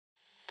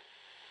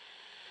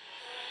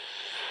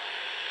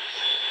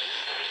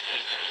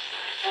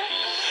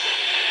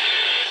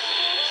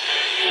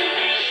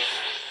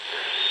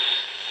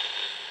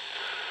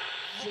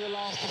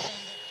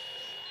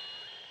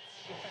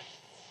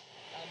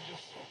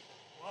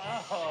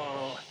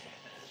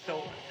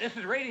This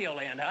is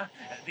Radioland, huh?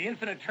 The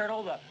infinite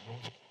turtle, the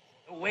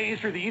waves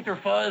through the ether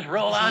fuzz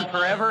roll on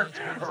forever.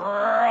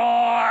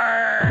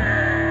 Roar!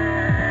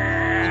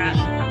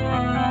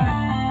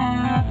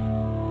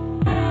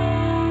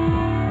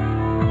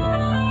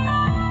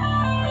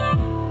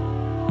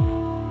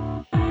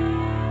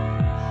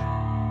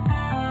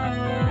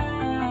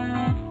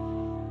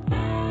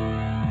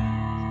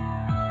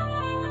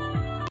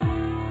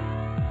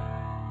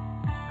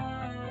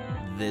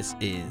 This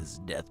is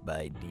Death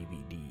by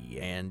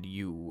DVD, and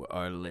you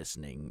are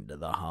listening to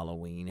the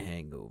Halloween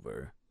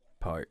Hangover,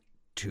 Part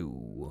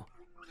 2.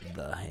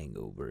 The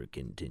Hangover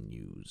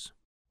continues.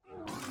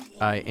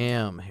 I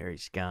am Harry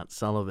Scott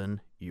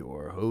Sullivan,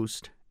 your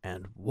host,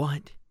 and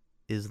what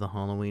is the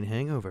Halloween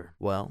Hangover?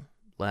 Well,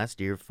 last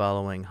year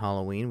following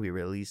Halloween, we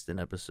released an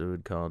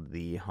episode called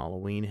The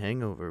Halloween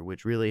Hangover,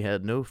 which really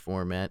had no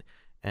format,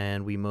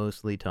 and we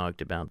mostly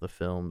talked about the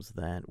films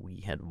that we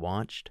had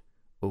watched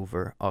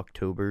over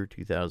October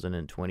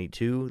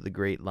 2022. The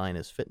great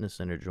Linus Fitness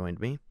Center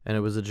joined me, and it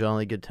was a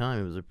jolly good time.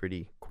 It was a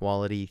pretty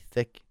quality,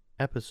 thick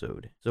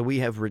episode. So we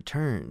have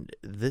returned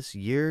this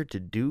year to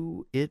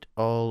do it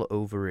all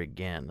over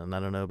again. And I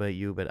don't know about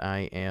you, but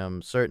I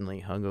am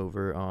certainly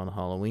hungover on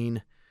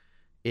Halloween.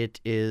 It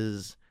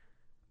is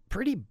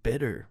pretty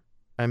bitter.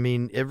 I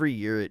mean, every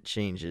year it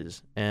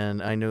changes,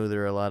 and I know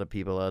there are a lot of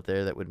people out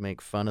there that would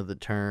make fun of the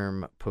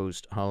term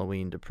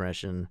post-Halloween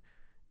depression,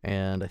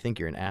 and I think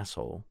you're an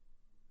asshole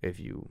if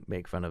you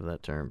make fun of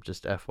that term.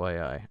 Just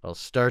FYI. I'll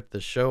start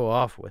the show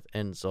off with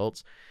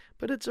insults,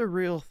 but it's a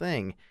real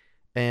thing.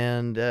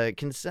 And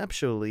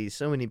conceptually,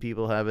 so many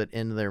people have it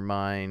in their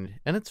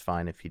mind, and it's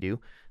fine if you do,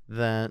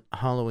 that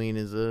Halloween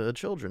is a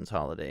children's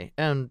holiday,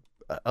 and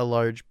a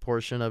large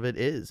portion of it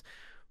is.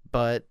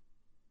 But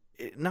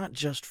not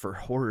just for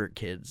horror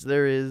kids.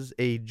 There is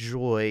a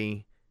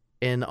joy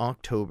in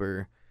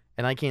October,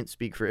 and I can't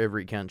speak for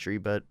every country,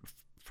 but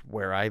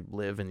where I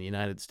live in the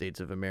United States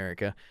of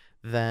America,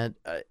 that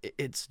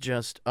it's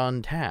just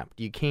untapped.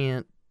 You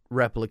can't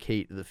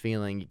replicate the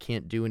feeling. You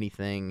can't do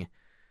anything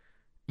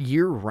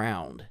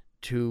year-round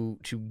to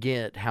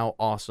get how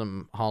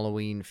awesome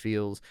Halloween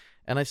feels.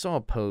 And I saw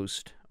a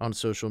post on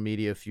social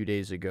media a few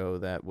days ago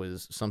that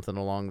was something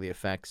along the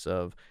effects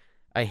of,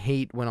 I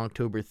hate when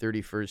October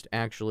 31st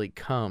actually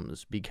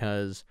comes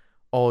because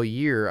all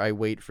year I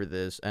wait for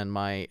this and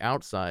my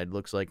outside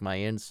looks like my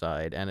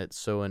inside and it's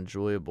so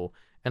enjoyable.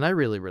 And I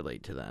really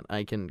relate to that.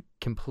 I can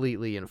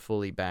completely and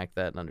fully back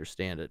that and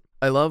understand it.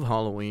 I love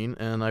Halloween,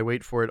 and I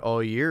wait for it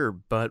all year,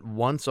 but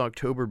once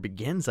October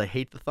begins, I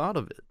hate the thought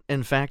of it.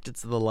 In fact,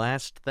 it's the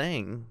last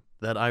thing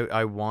that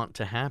I want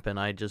to happen.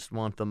 I just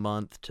want the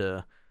month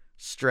to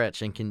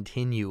stretch and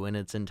continue in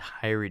its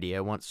entirety.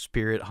 I want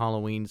spirit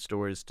Halloween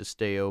stores to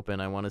stay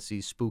open. I want to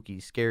see spooky,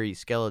 scary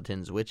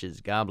skeletons,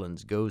 witches,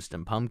 goblins, ghosts,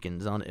 and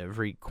pumpkins on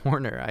every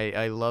corner.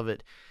 I love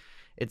it.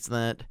 It's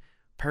that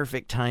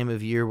perfect time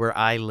of year where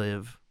I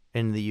live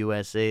in the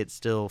USA. It's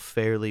still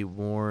fairly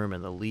warm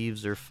and the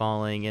leaves are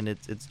falling, and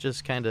it's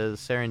just kind of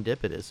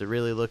serendipitous. It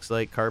really looks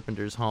like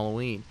Carpenter's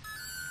Halloween.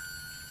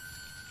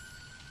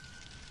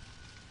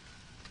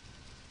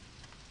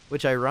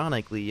 Which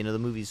ironically, the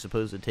movie's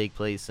supposed to take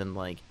place in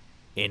like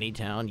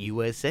Anytown,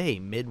 USA,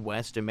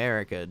 Midwest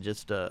America,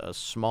 just a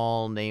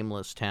small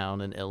nameless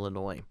town in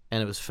Illinois.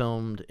 And it was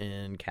filmed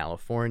in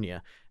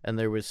California, and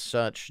there was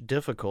such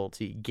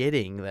difficulty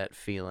getting that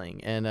feeling.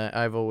 And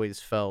I've always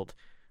felt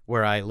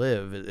where I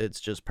live,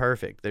 it's just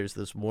perfect. There's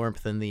this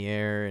warmth in the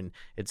air, and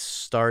it's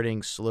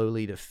starting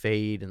slowly to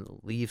fade, and the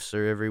leaves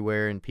are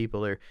everywhere, and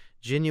people are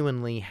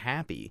genuinely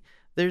happy.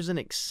 There's an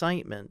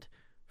excitement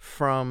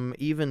from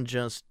even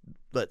just,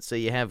 let's say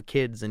you have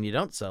kids and you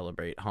don't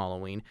celebrate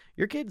Halloween,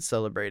 your kid's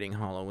celebrating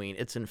Halloween.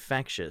 It's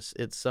infectious.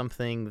 It's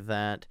something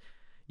that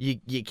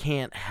you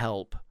can't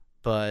help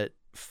but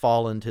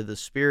fall into the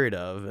spirit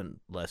of,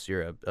 unless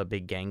you're a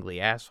big gangly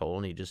asshole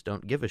and you just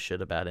don't give a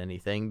shit about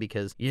anything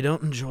because you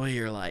don't enjoy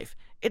your life.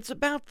 It's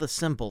about the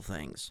simple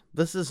things.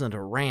 This isn't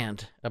a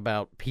rant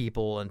about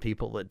people and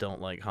people that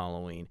don't like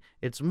Halloween.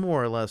 It's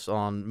more or less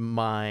on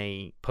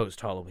my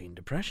post-Halloween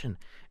depression.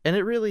 And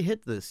it really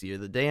hit this year.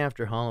 The day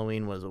after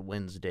Halloween was a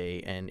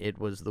Wednesday, and it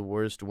was the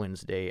worst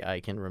Wednesday I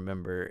can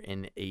remember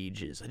in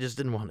ages. I just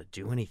didn't want to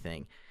do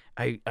anything.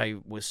 I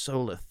was so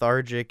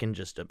lethargic and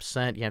just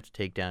upset. You have to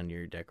take down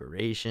your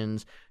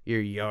decorations. Your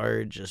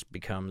yard just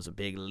becomes a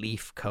big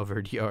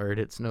leaf-covered yard.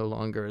 It's no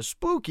longer a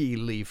spooky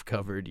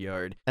leaf-covered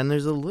yard. And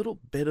there's a little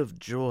bit of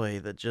joy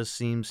that just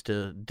seems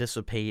to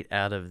dissipate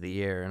out of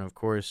the air. And of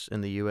course,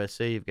 in the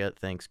USA, you've got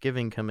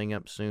Thanksgiving coming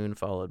up soon,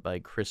 followed by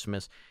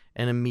Christmas,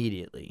 and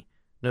immediately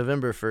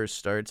November 1st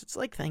starts. It's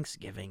like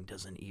Thanksgiving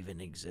doesn't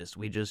even exist.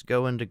 We just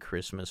go into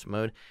Christmas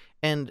mode,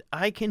 and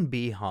I can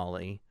be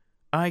holly.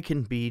 I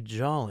can be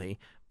jolly,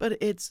 but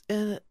it's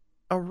in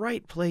a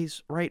right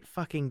place, right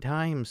fucking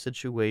time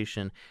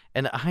situation,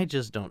 and I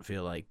just don't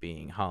feel like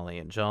being holly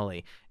and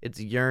jolly. It's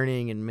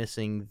yearning and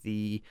missing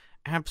the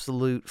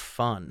absolute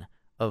fun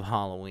of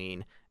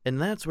Halloween,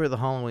 and that's where the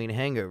Halloween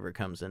Hangover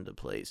comes into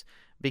place.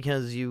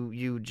 because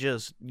you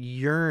just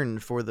yearn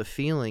for the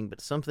feeling,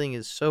 but something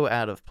is so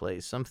out of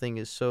place, something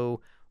is so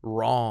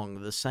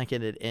wrong. The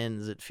second it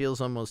ends, it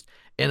feels almost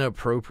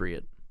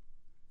inappropriate.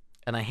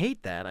 And I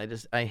hate that.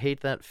 I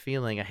hate that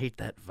feeling. I hate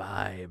that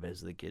vibe,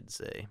 as the kids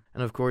say.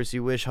 And of course,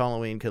 you wish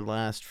Halloween could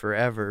last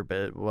forever,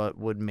 but what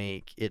would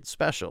make it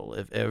special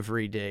if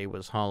every day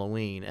was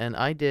Halloween? And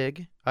I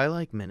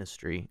like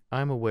Ministry.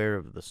 I'm aware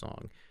of the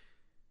song.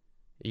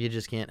 You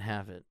just can't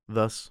have it.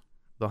 Thus,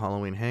 the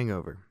Halloween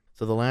Hangover.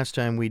 So the last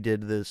time we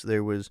did this,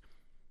 there was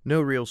no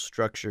real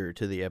structure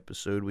to the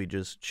episode. We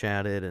just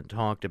chatted and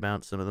talked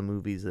about some of the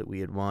movies that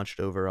we had watched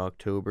over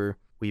October.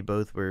 We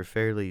both were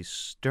fairly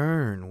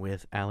stern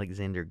with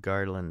Alexander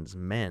Garland's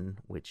Men,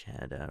 which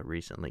had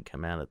recently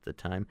come out at the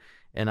time.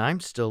 And I'm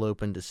still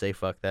open to say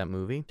fuck that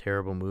movie.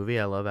 Terrible movie.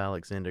 I love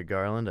Alexander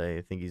Garland. I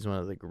think he's one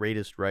of the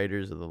greatest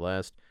writers of the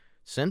last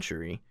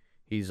century.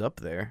 He's up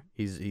there.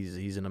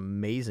 He's an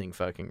amazing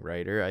fucking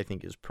writer. I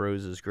think his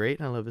prose is great.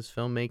 I love his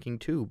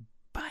filmmaking too.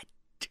 But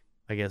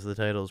I guess the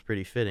title is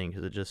pretty fitting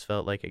because it just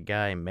felt like a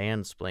guy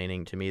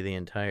mansplaining to me the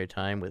entire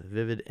time with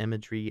vivid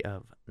imagery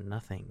of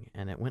nothing,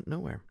 and it went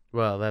nowhere.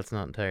 Well, that's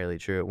not entirely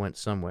true. It went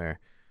somewhere.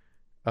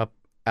 Up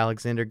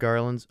Alexander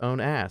Garland's own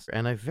ass.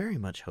 And I very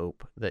much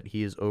hope that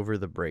he is over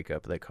the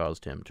breakup that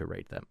caused him to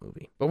write that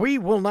movie. But we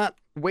will not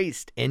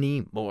waste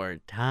any more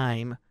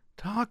time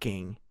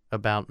talking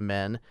about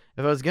Men.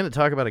 If I was going to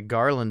talk about a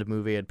Garland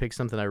movie, I'd pick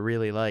something I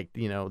really liked,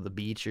 The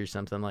Beach or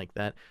something like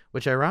that,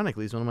 which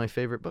ironically is one of my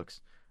favorite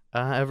books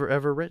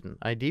ever written.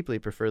 I deeply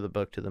prefer the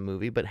book to the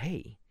movie, but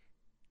hey,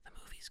 the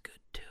movie's good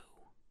too.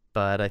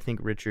 But I think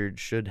Richard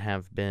should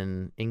have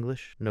been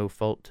English. No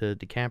fault to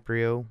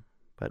DiCaprio,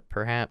 but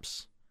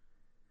perhaps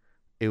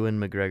Ewan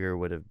McGregor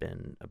would have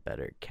been a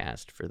better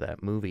cast for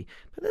that movie.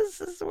 But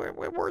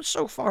we're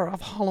so far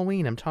off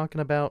Halloween. I'm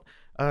talking about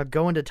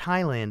going to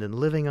Thailand and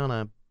living on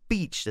a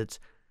beach that's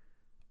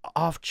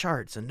off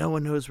charts and no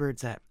one knows where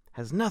it's at.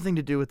 Has nothing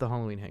to do with the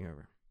Halloween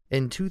Hangover.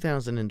 In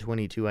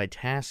 2022, I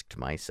tasked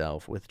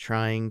myself with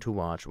trying to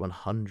watch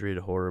 100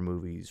 horror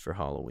movies for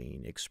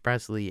Halloween,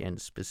 expressly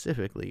and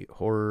specifically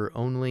horror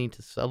only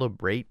to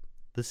celebrate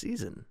the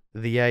season.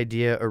 The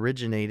idea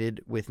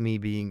originated with me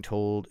being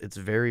told it's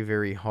very,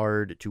 very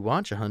hard to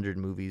watch 100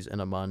 movies in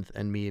a month,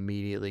 and me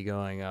immediately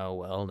going, oh,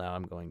 well, now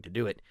I'm going to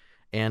do it.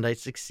 And I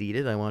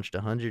succeeded. I watched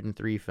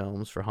 103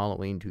 films for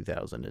Halloween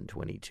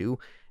 2022,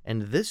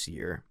 and this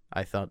year,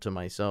 I thought to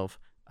myself,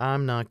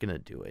 I'm not going to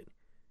do it.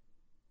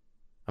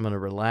 I'm going to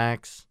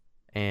relax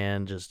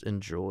and just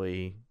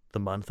enjoy the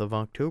month of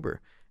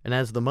October. And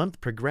as the month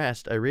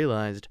progressed, I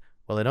realized,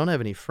 well, I don't have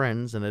any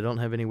friends and I don't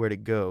have anywhere to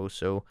go,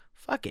 so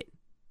fuck it.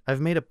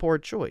 I've made a poor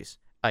choice.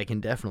 I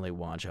can definitely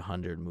watch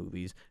 100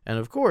 movies. And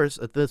of course,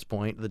 at this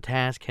point, the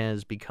task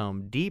has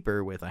become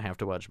deeper with I have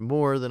to watch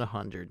more than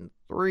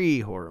 103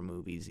 horror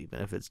movies.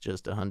 Even if it's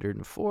just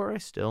 104, I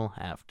still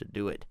have to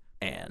do it.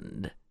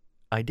 And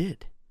I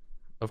did.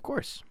 Of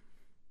course.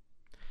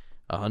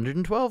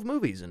 112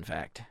 movies, in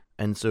fact.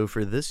 And so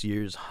for this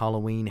year's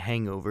Halloween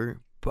Hangover,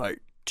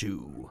 Part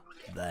 2,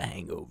 The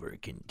Hangover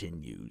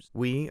Continues,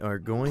 we are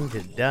going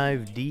to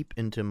dive deep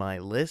into my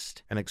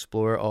list and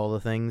explore all the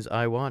things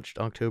I watched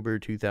October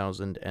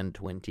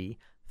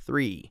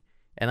 2023.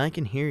 And I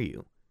can hear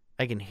you.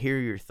 I can hear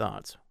your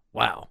thoughts.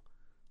 Wow,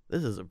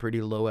 this is a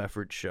pretty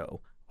low-effort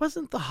show.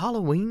 Wasn't the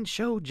Halloween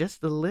show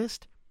just the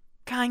list?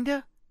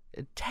 Kinda.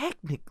 It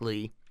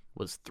technically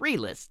was 3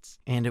 lists.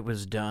 And it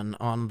was done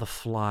on the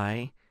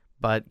fly.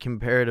 But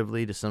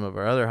comparatively to some of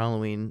our other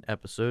Halloween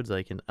episodes,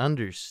 I can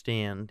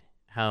understand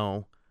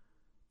how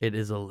it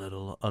is a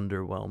little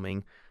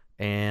underwhelming.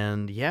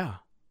 And yeah,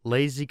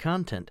 lazy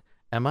content.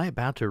 Am I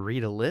about to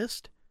read a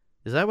list?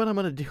 Is that what I'm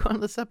going to do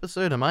on this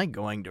episode? Am I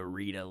going to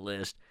read a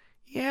list?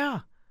 Yeah.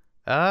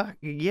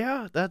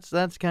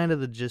 That's kind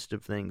of the gist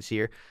of things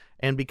here.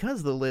 And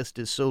because the list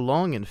is so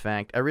long, in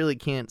fact, I really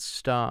can't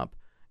stop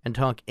and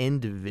talk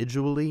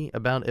individually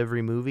about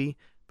every movie.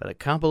 But a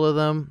couple of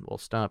them, we'll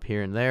stop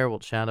here and there, we'll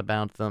chat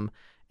about them,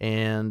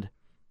 and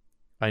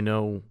I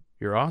know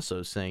you're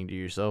also saying to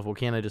yourself, well,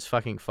 can't I just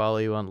fucking follow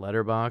you on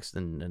Letterboxd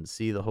and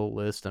see the whole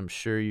list I'm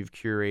sure you've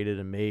curated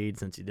and made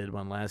since you did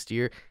one last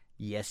year?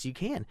 Yes, you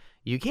can.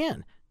 You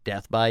can.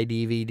 Death by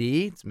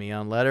DVD, it's me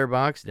on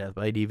Letterboxd. Death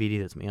by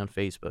DVD, that's me on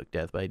Facebook.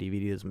 Death by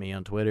DVD, that's me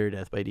on Twitter.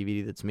 Death by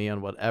DVD, that's me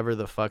on whatever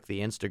the fuck the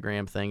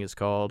Instagram thing is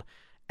called.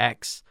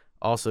 X.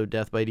 Also,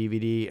 Death by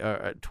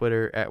DVD,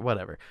 Twitter,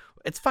 whatever.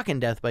 It's fucking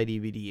Death by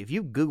DVD. If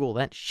you Google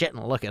that shit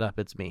and look it up,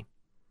 it's me.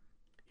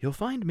 You'll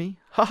find me.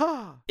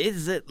 Ha-ha!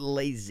 Is it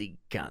lazy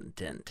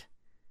content?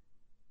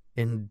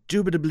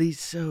 Indubitably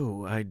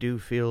so. I do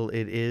feel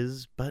it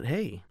is, but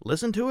hey,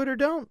 listen to it or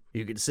don't.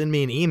 You could send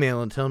me an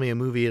email and tell me a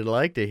movie you'd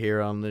like to hear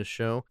on this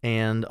show,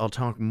 and I'll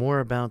talk more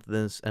about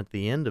this at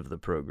the end of the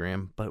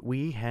program, but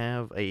we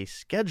have a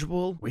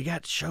schedule. We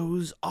got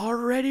shows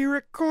already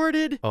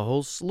recorded. A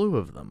whole slew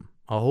of them.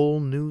 A whole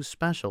new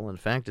special. In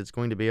fact, it's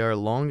going to be our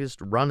longest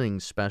running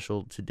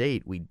special to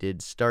date. We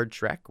did Star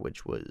Trek,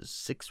 which was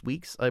 6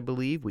 weeks, I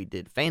believe. We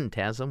did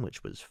Phantasm,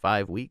 which was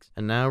 5 weeks.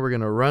 And now we're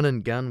going to run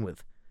and gun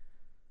with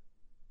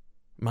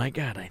My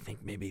God, I think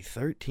maybe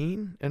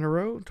 13 in a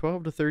row,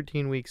 12 to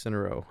 13 weeks in a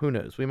row. Who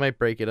knows? We might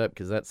break it up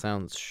because that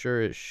sounds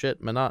sure as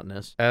shit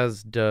monotonous,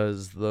 as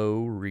does,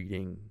 though,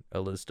 reading a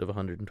list of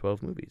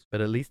 112 movies. But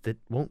at least it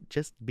won't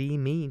just be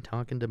me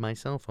talking to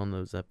myself on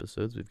those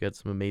episodes. We've got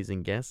some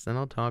amazing guests, and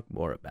I'll talk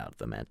more about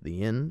them at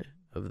the end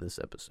of this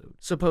episode.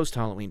 So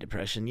post-Halloween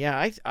depression,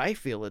 yeah, I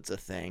feel it's a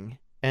thing.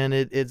 And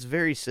it's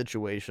very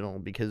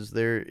situational because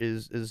there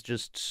is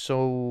just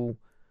so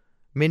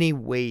many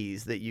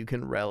ways that you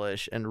can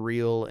relish and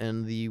reel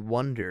in the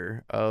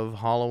wonder of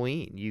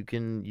Halloween. You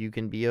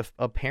can be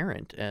a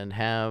parent and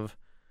have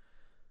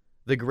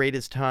the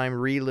greatest time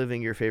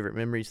reliving your favorite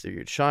memories through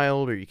your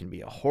child, or you can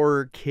be a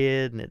horror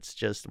kid and it's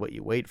just what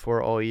you wait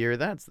for all year.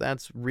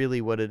 That's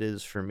really what it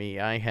is for me.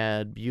 I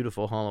had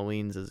beautiful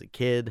Halloweens as a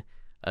kid.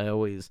 I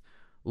always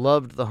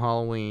loved the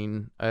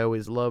Halloween. I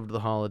always loved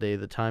the holiday,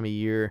 the time of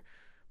year.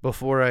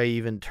 Before I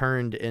even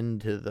turned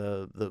into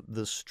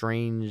the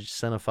strange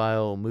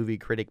cinephile movie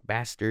critic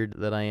bastard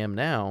that I am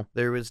now,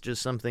 there was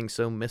just something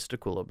so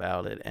mystical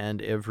about it.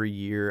 And every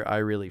year I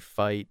really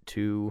fight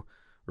to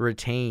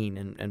retain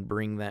and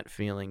bring that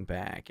feeling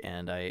back.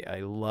 And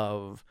I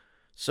love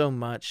so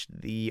much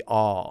the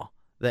awe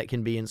that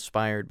can be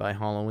inspired by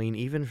Halloween,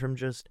 even from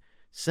just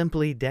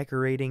simply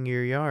decorating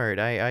your yard.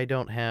 I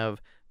don't have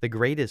the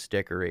greatest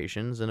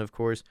decorations, and of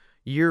course,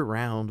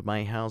 year-round,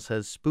 my house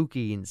has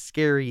spooky and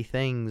scary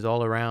things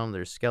all around.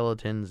 There's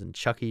skeletons and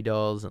Chucky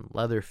dolls and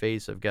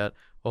Leatherface. I've got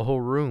a whole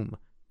room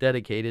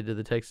dedicated to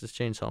the Texas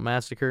Chainsaw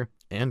Massacre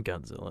and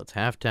Godzilla. It's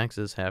half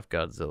Texas, half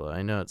Godzilla.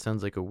 I know it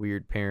sounds like a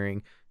weird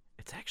pairing.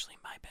 It's actually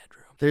my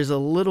bedroom. There's a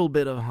little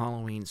bit of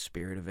Halloween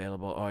spirit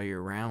available all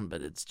year round,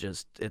 but it's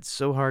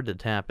so hard to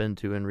tap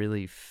into and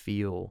really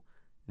feel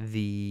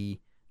the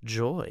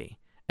joy.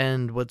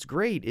 And what's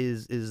great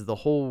is the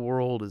whole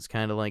world is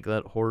kind of like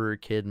that horror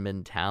kid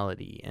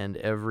mentality, and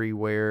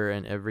everywhere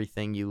and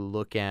everything you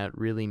look at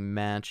really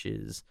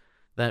matches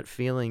that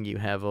feeling you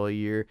have all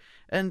year.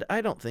 And I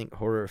don't think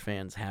horror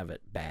fans have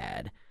it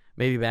bad.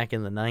 Maybe back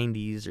in the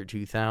 90s or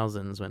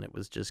 2000s when it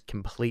was just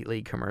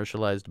completely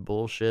commercialized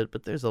bullshit,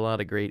 but there's a lot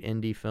of great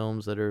indie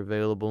films that are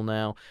available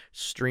now.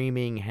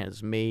 Streaming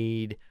has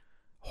made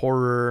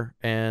horror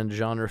and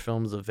genre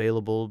films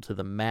available to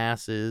the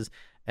masses.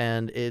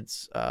 And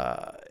it's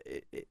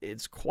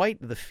quite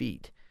the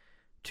feat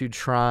to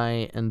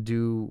try and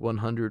do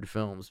 100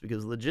 films,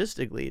 because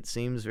logistically it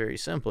seems very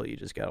simple. You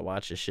just got to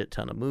watch a shit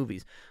ton of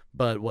movies.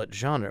 But what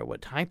genre,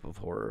 what type of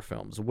horror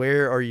films?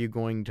 Where are you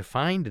going to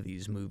find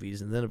these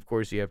movies? And then, of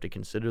course, you have to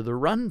consider the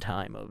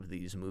runtime of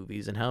these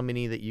movies and how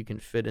many that you can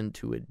fit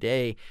into a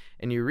day.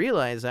 And you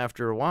realize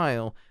after a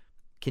while,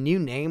 can you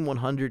name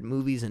 100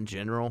 movies in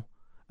general?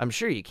 I'm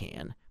sure you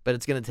can, but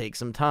it's going to take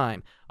some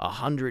time.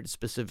 100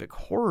 specific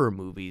horror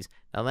movies,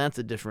 now that's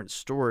a different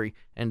story.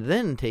 And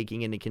then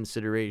taking into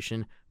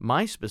consideration,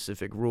 my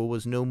specific rule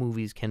was no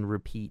movies can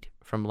repeat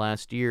from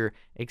last year,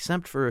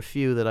 except for a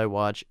few that I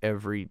watch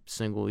every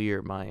single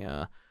year,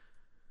 my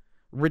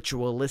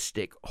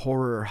ritualistic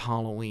horror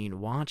Halloween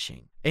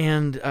watching.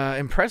 And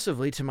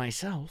impressively to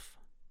myself,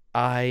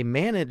 I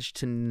managed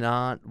to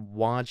not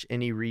watch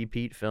any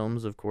repeat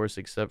films, of course,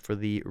 except for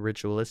the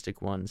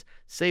ritualistic ones,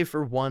 save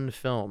for one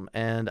film.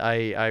 And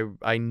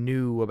I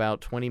knew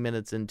about 20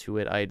 minutes into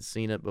it, I'd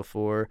seen it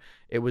before.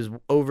 It was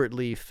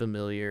overtly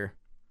familiar.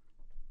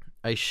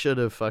 I should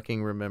have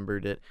fucking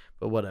remembered it,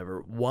 but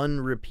whatever. One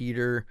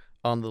repeater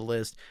on the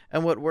list.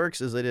 And what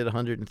works is I did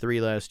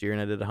 103 last year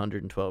and I did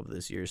 112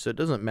 this year. So it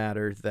doesn't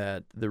matter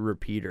that the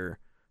repeater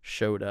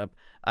showed up.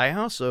 I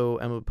also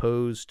am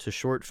opposed to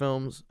short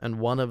films, and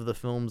one of the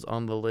films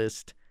on the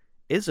list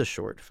is a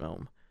short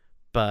film,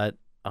 but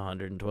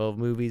 112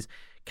 movies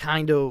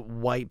kind of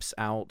wipes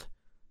out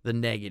the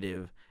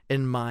negative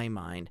in my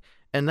mind,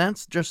 and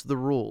that's just the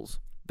rules.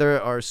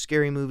 There are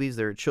scary movies,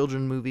 there are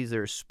children movies,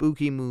 there are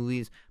spooky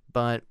movies,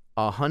 but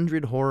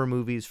 100 horror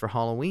movies for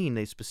Halloween,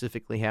 they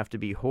specifically have to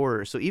be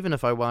horror. So even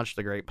if I watch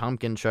The Great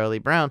Pumpkin, Charlie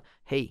Brown,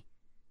 hey,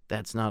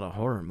 that's not a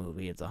horror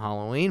movie. It's a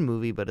Halloween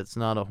movie, but it's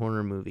not a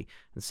horror movie.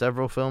 And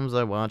several films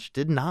I watched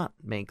did not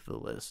make the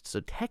list. So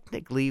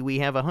technically, we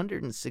have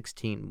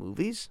 116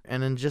 movies,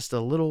 and in just a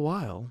little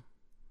while,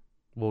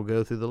 we'll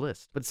go through the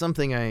list. But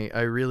something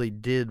I really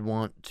did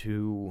want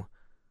to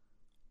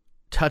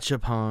touch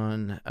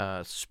upon,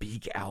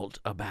 speak out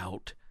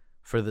about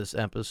for this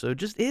episode,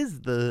 just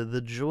is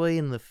the joy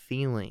and the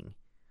feeling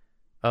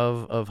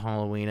of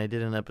Halloween. I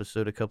did an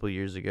episode a couple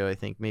years ago, I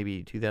think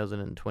maybe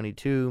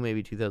 2022,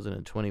 maybe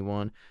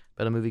 2021,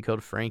 about a movie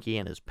called Frankie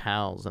and His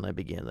Pals, and I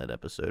began that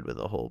episode with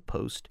a whole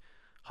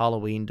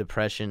post-Halloween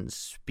depression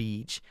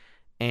speech,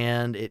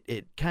 and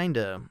it kind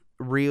of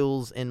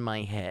reels in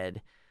my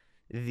head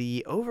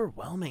the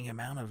overwhelming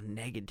amount of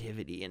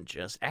negativity and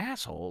just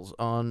assholes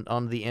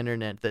on the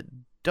internet that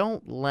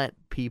don't let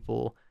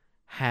people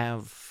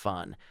have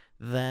fun,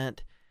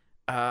 that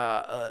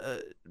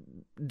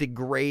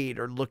degrade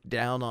or look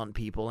down on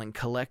people, and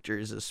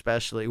collectors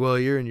especially. Well,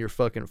 you're in your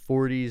fucking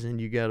 40s and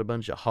you got a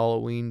bunch of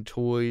Halloween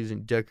toys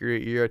and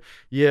decorate your yard.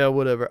 Yeah,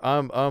 whatever.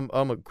 I'm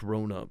a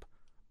grown up.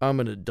 I'm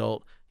an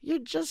adult. you're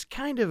just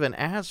kind of an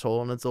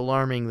asshole, and it's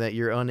alarming that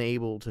you're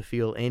unable to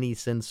feel any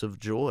sense of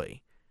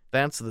joy.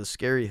 That's the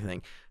scary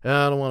thing.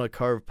 I don't want to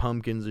carve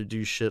pumpkins or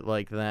do shit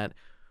like that,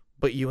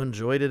 but you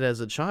enjoyed it as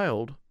a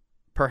child.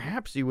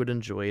 Perhaps you would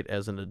enjoy it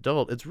as an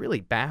adult. It's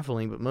really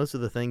baffling, but most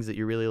of the things that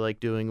you really like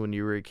doing when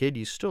you were a kid,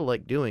 you still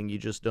like doing, you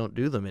just don't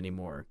do them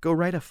anymore. Go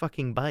ride a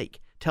fucking bike.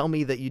 Tell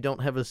me that you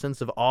don't have a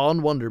sense of awe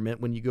and wonderment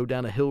when you go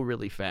down a hill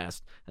really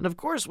fast. And of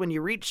course, when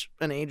you reach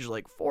an age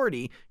like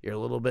 40, you're a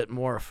little bit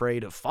more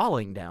afraid of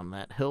falling down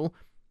that hill.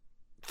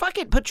 Fuck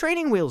it, put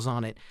training wheels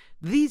on it.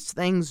 These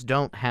things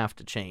don't have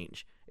to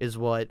change, is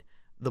what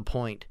the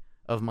point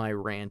of my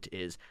rant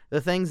is.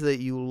 The things that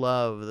you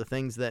love, the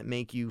things that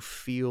make you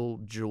feel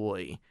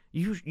joy,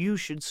 you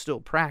should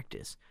still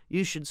practice.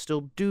 You should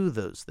still do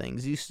those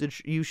things.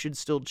 You should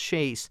still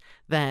chase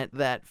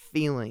that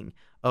feeling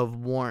of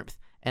warmth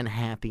and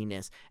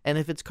happiness. And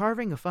if it's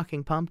carving a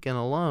fucking pumpkin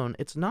alone,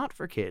 it's not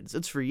for kids.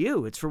 It's for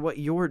you. It's for what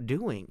you're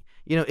doing.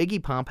 You know,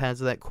 Iggy Pop has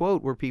that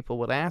quote where people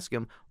would ask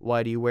him,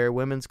 why do you wear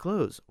women's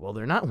clothes? Well,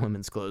 they're not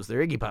women's clothes.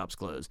 They're Iggy Pop's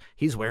clothes.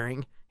 He's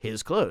wearing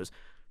his clothes.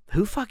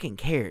 Who fucking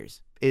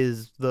cares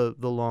is the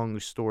long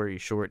story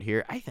short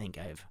here. I think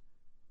I've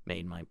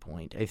made my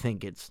point. I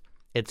think it's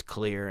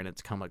clear and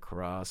it's come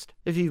across.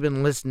 If you've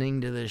been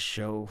listening to this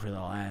show for the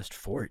last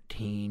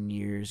 14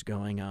 years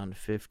going on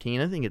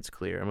 15, I think it's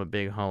clear. I'm a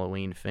big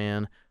Halloween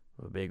fan.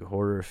 I'm a big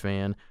horror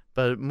fan.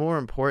 But more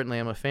importantly,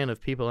 I'm a fan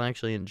of people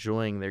actually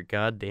enjoying their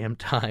goddamn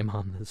time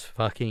on this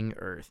fucking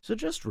earth. So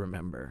just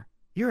remember,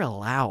 you're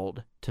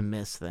allowed to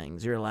miss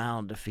things. You're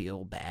allowed to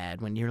feel bad.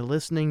 When you're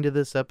listening to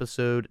this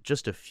episode,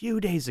 just a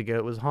few days ago,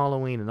 it was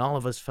Halloween, and all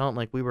of us felt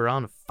like we were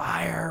on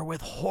fire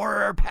with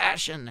horror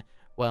passion.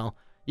 Well,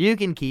 you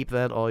can keep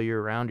that all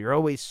year round. You're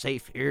always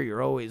safe here.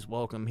 You're always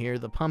welcome here.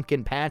 The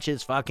pumpkin patch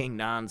is fucking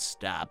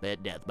nonstop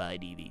at Death by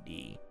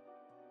DVD.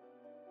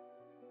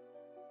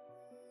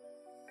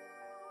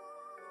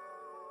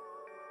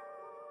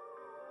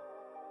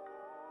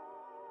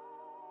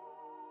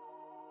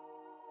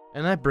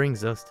 And that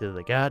brings us to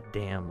the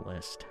goddamn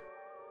list.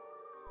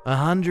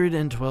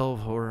 112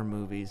 horror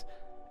movies.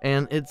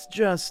 And it's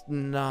just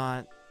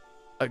not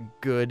a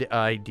good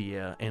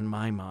idea, in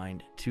my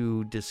mind,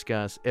 to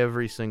discuss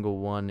every single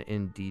one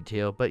in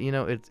detail. But, you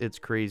know, it's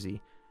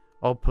crazy.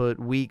 I'll put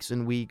weeks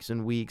and weeks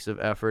and weeks of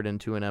effort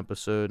into an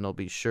episode, and I'll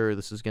be sure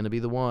this is going to be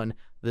the one.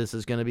 This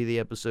is going to be the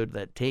episode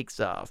that takes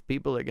off.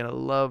 People are going to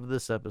love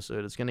this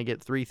episode. It's going to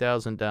get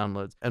 3,000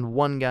 downloads, and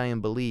one guy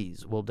in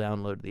Belize will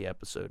download the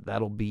episode.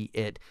 That'll be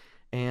it.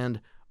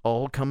 And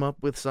I'll come up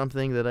with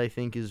something that I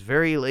think is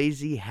very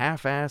lazy,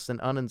 half-assed, and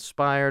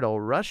uninspired. I'll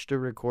rush to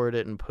record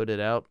it and put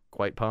it out,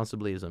 quite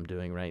possibly as I'm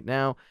doing right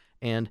now,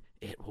 and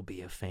it will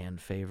be a fan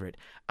favorite.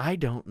 I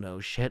don't know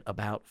shit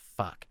about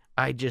fuck.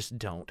 I just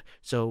don't.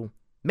 So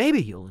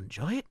maybe you'll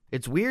enjoy it.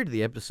 It's weird,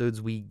 the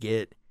episodes we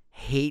get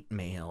hate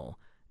mail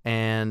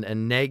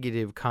and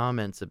negative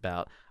comments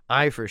about.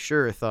 I for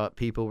sure thought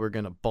people were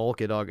going to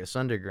balk at August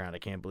Underground. I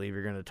can't believe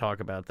you're going to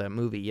talk about that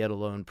movie, yet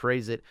alone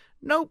praise it.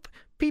 Nope.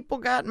 People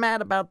got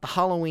mad about the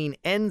Halloween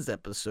Ends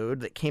episode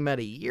that came out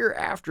a year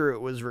after it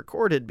was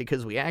recorded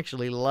because we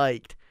actually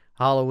liked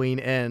Halloween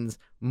Ends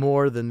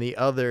more than the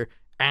other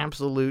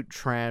absolute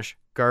trash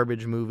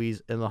garbage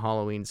movies in the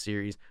Halloween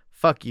series.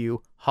 Fuck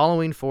you.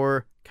 Halloween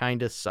 4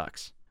 kinda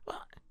sucks.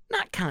 Well,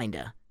 not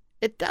kinda.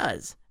 It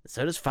does.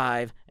 So does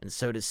 5, and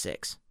so does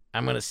 6.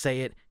 I'm gonna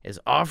say it as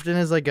often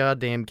as I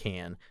goddamn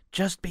can,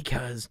 just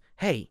because,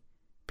 hey,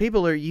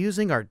 people are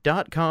using our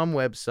 .com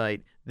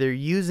website, they're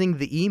using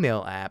the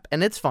email app,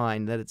 and it's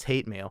fine that it's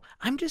hate mail.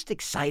 I'm just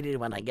excited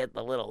when I get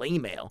the little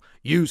email.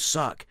 You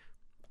suck.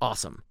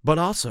 Awesome. But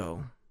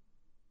also,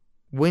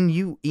 when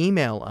you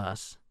email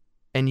us,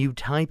 and you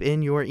type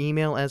in your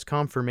email as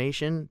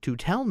confirmation to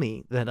tell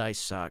me that I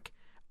suck,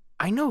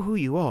 I know who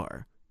you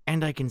are,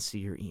 and I can see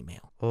your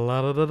email.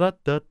 La da da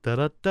da da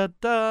da da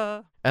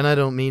da. And I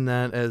don't mean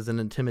that as an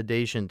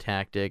intimidation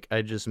tactic.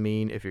 I just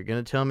mean, if you're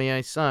gonna tell me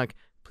I suck,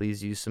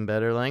 please use some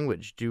better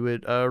language. Do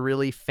it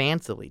really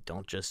fancily.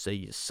 Don't just say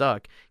you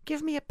suck.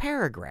 Give me a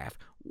paragraph.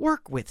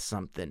 Work with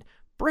something.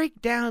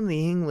 Break down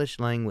the English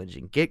language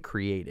and get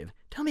creative.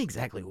 Tell me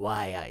exactly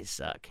why I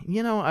suck.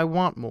 You know, I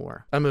want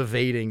more. I'm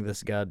evading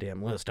this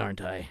goddamn list,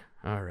 aren't I?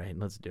 Alright,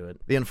 let's do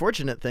it. The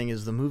unfortunate thing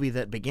is the movie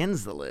that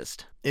begins the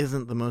list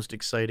isn't the most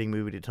exciting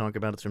movie to talk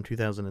about. It's from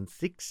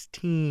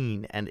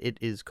 2016, and it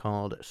is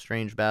called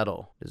Strange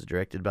Battle. It is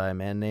directed by a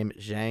man named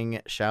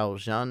Zhang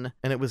Xiaozhan,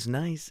 and it was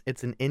nice.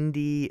 It's an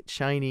indie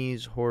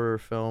Chinese horror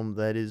film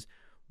that is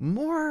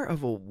more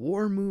of a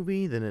war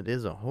movie than it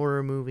is a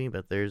horror movie,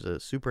 but there's a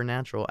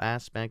supernatural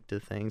aspect to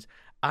things.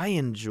 I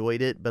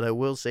enjoyed it, but I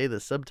will say the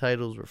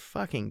subtitles were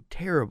fucking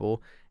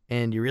terrible,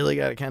 and you really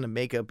gotta kind of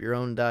make up your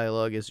own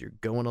dialogue as you're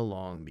going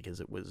along, because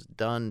it was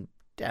done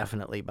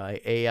definitely by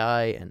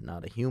AI and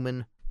not a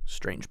human.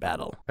 Strange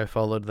Battle. I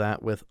followed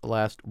that with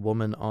Last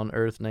Woman on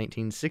Earth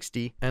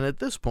 1960, and at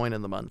this point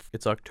in the month,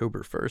 it's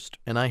October 1st,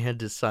 and I had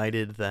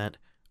decided that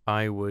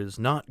I was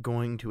not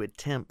going to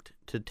attempt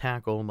to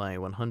tackle my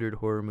 100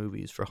 horror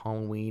movies for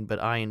Halloween,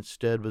 but I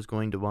instead was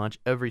going to watch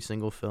every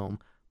single film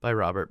by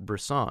Robert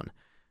Bresson.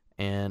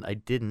 And I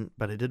didn't,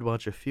 but I did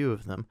watch a few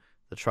of them.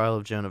 The Trial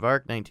of Joan of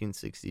Arc,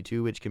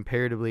 1962, which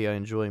comparatively I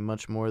enjoy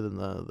much more than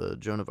the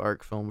Joan of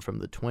Arc film from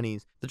the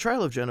 20s. The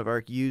Trial of Joan of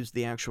Arc used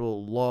the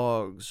actual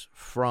logs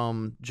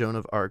from Joan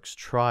of Arc's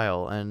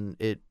trial, and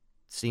it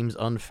seems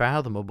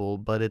unfathomable,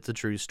 but it's a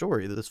true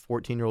story. This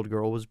 14-year-old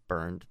girl was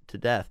burned to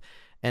death,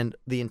 and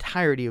the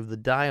entirety of the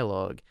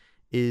dialogue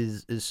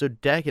is so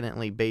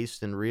decadently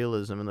based in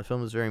realism, and the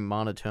film is very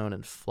monotone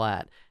and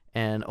flat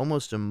and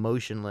almost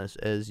emotionless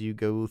as you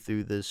go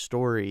through this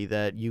story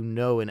that you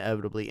know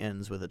inevitably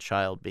ends with a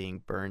child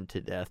being burned to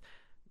death.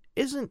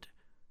 Isn't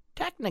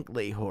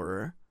technically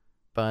horror,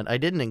 but I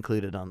didn't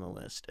include it on the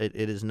list. It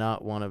is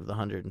not one of the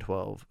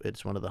 112.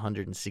 It's one of the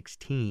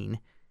 116.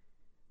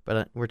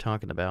 But we're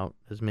talking about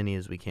as many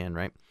as we can,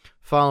 right?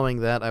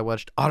 Following that, I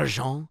watched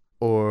Argent,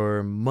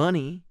 or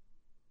Money.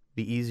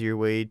 The easier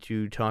way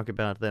to talk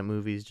about that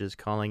movie is just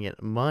calling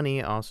it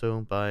Money,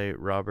 also by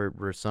Robert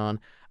Bresson.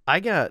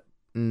 I got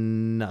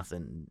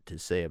nothing to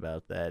say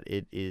about that.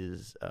 It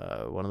is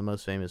one of the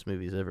most famous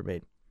movies ever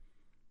made.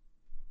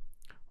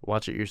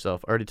 Watch it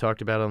yourself. Already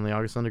talked about it on the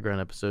August Underground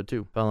episode,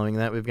 too. Following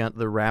that, we've got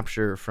The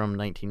Rapture from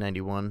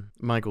 1991.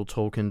 Michael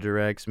Tolkien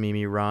directs,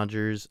 Mimi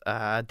Rogers.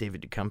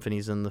 David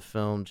Duchovny's in the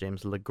film,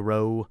 James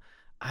LeGros.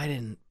 I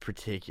didn't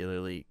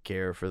particularly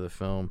care for the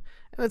film,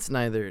 and it's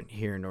neither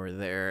here nor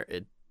there.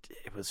 It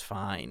was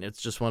fine.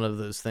 It's just one of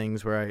those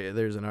things where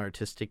there's an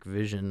artistic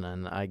vision,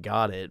 and I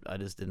got it. I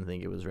just didn't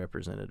think it was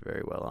represented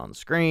very well on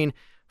screen.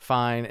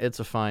 Fine. It's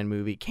a fine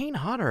movie. Kane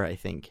Hodder, I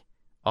think,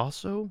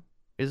 also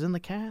is in the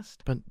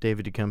cast. But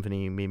David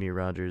Duchovny, Mimi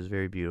Rogers,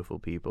 very beautiful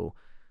people.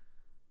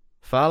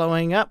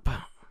 Following up,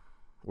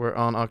 we're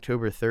on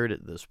October 3rd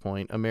at this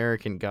point.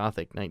 American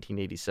Gothic,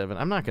 1987.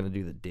 I'm not going to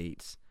do the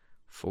dates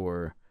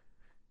for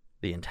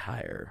the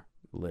entire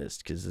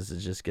list because this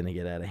is just going to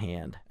get out of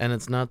hand. And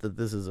it's not that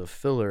this is a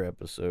filler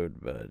episode,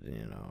 but,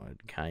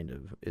 it kind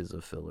of is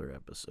a filler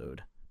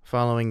episode.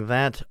 Following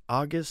that,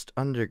 August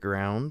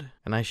Underground,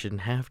 and I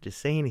shouldn't have to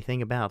say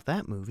anything about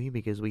that movie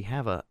because we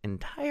have an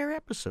entire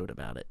episode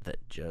about it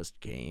that just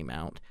came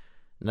out.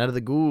 Night of the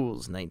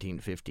Ghouls,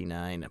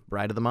 1959.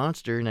 Bride of the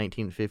Monster,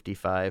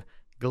 1955.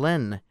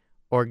 Glenn,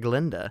 or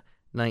Glenda,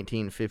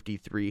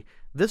 1953.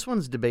 This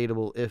one's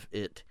debatable if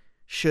it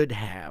should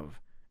have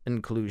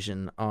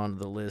inclusion on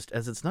the list,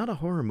 as it's not a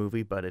horror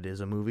movie, but it is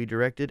a movie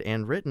directed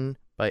and written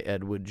by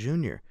Ed Wood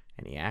Jr.,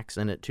 and he acts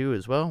in it too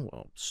as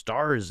well,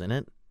 stars in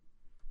it.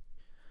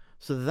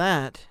 So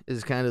that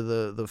is kind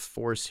of the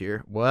force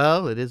here.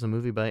 Well, it is a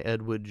movie by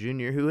Ed Wood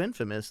Jr., who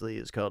infamously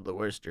is called the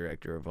worst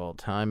director of all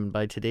time, and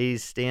by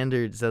today's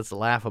standards, that's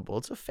laughable.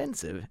 It's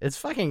offensive. It's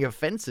fucking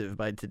offensive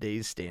by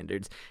today's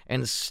standards,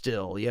 and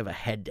still, you have a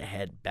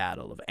head-to-head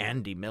battle of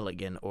Andy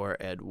Milligan or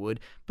Ed Wood,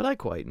 but I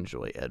quite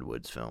enjoy Ed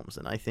Wood's films,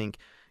 and I think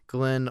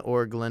Glenn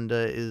or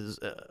Glenda is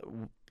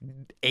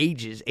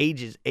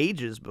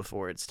ages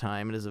before its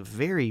time. It is a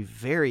very,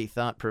 very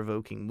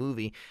thought-provoking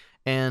movie,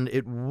 and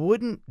it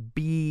wouldn't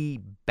be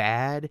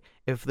bad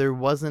if there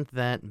wasn't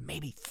that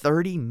maybe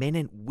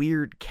 30-minute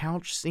weird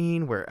couch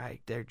scene where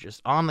they're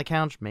just on the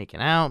couch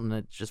making out, and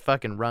it just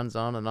fucking runs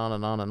on and on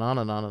and on and on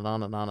and on and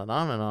on and on and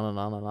on and on and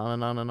on and on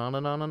and on and on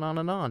and on and on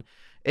and on.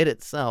 It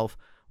itself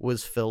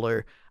was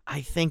filler.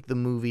 I think the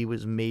movie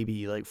was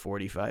maybe like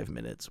 45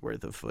 minutes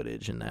worth of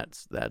footage, and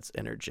that's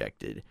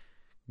interjected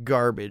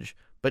garbage.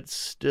 But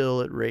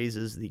still, it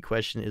raises the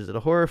question: is it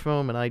a horror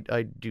film? And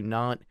I do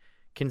not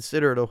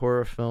consider it a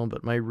horror film,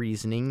 but my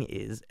reasoning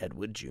is Ed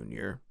Wood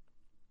Jr.,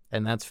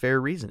 and that's fair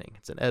reasoning.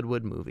 It's an Ed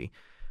Wood movie.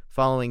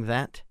 Following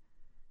that,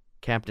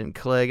 Captain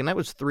Clegg, and that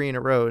was 3 in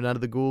a row. Night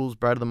of the Ghouls,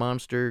 Bride of the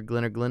Monster,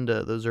 Glenn or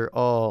Glenda, those are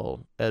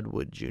all Ed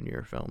Wood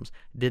Jr. films.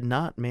 Did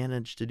not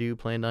manage to do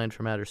Plan 9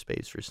 from Outer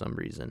Space for some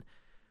reason.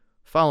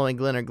 Following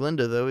Glenn or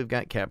Glenda, though, we've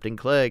got Captain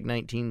Clegg,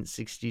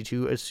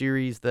 1962, a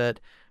series that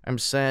I'm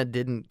sad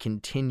didn't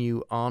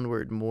continue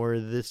onward more.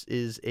 This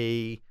is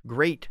a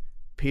great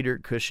Peter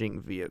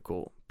Cushing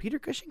vehicle. Peter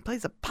Cushing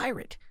plays a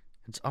pirate.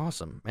 It's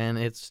awesome, and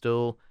it's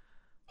still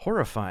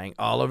horrifying.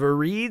 Oliver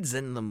Reed's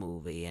in the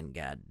movie, and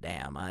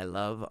goddamn, I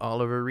love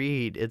Oliver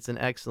Reed. It's an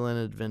excellent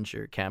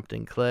adventure,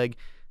 Captain Clegg.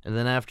 And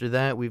then after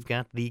that, we've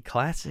got the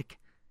classic,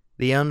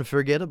 The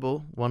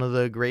Unforgettable, one of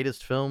the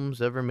greatest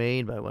films ever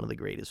made by one of the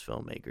greatest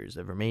filmmakers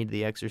ever made,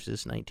 The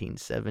Exorcist,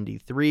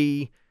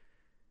 1973.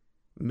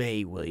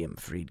 May William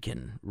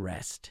Friedkin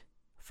rest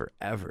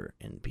forever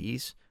in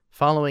peace.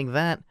 Following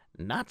that,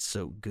 not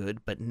so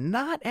good, but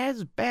not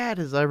as bad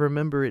as I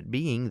remember it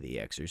being, The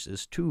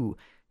Exorcist 2,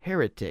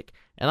 Heretic.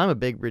 And I'm a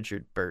big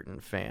Richard Burton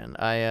fan.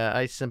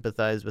 I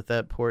sympathize with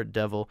that poor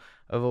devil.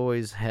 I've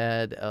always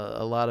had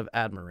a lot of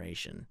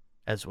admiration,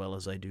 as well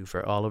as I do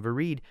for Oliver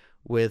Reed,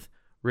 with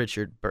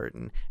Richard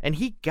Burton. And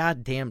he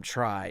goddamn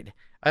tried.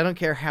 I don't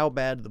care how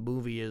bad the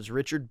movie is,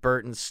 Richard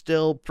Burton's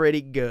still pretty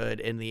good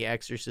in The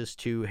Exorcist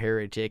 2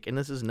 Heretic, and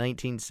this is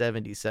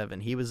 1977.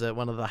 He was at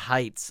one of the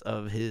heights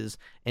of his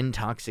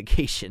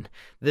intoxication.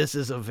 This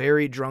is a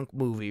very drunk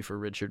movie for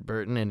Richard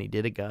Burton, and he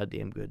did a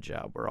goddamn good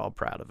job. We're all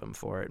proud of him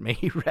for it. May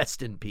he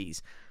rest in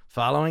peace.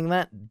 Following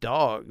that,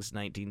 Dogs,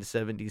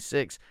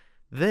 1976.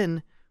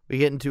 Then we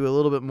get into a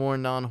little bit more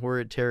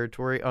non-horror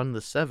territory. On the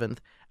 7th,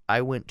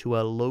 I went to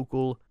a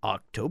local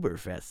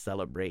Oktoberfest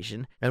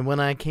celebration, and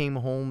when I came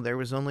home, there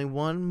was only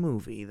one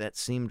movie that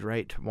seemed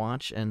right to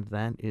watch, and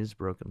that is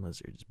Broken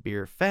Lizard's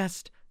Beer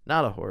Fest,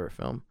 not a horror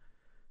film,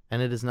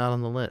 and it is not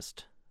on the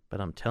list, but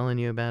I'm telling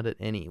you about it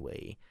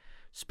anyway.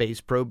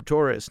 Space Probe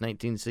Taurus,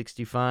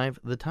 1965,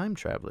 The Time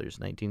Travelers,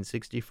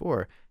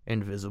 1964,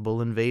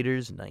 Invisible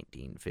Invaders,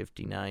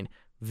 1959,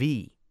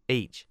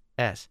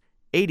 VHS,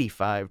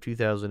 85,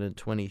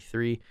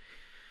 2023.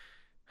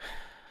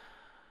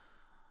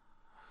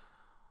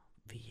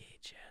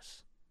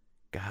 VHS.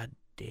 God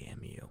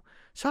damn you.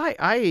 So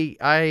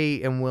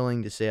I am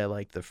willing to say I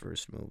liked the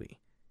first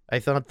movie. I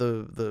thought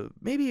the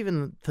maybe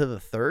even to the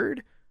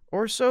third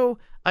or so,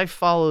 I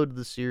followed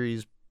the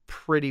series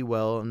pretty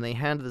well, and they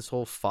had this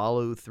whole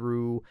follow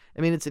through.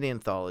 I mean, it's an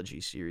anthology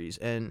series,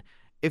 and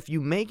if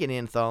you make an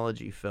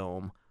anthology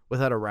film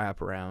without a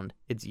wraparound,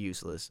 it's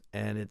useless,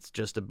 and it's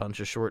just a bunch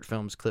of short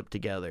films clipped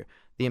together.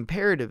 The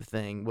imperative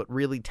thing, what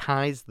really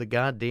ties the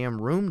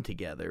goddamn room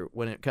together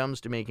when it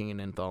comes to making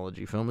an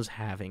anthology film, is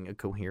having a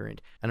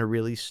coherent and a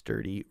really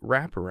sturdy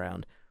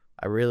wraparound.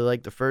 I really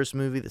like the first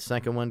movie. The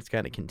second one, it's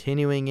kind of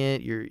continuing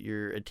it.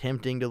 You're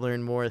attempting to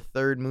learn more.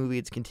 Third movie,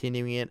 it's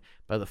continuing it.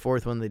 By the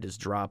fourth one, they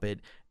just drop it,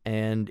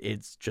 and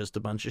it's just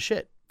a bunch of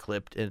shit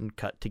clipped and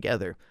cut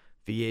together.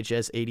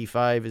 VHS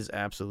 85 is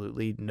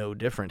absolutely no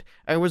different.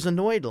 I was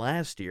annoyed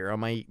last year. On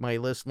my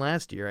list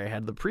last year, I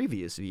had the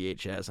previous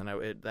VHS,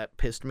 and that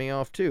pissed me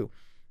off too.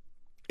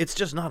 It's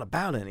just not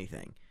about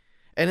anything.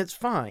 And it's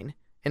fine.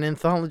 An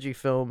anthology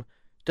film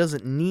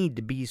doesn't need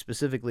to be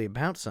specifically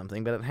about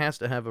something, but it has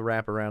to have a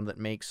wraparound that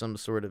makes some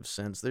sort of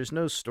sense. There's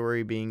no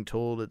story being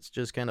told. It's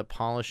just kind of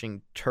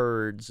polishing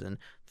turds and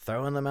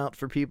throwing them out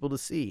for people to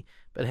see.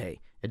 But hey,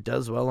 it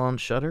does well on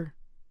Shudder,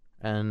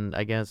 and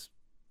I guess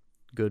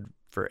good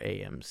for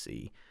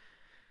AMC.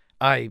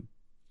 I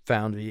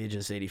found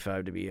VHS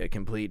 85 to be a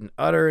complete and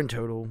utter and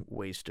total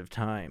waste of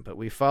time, but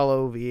we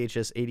follow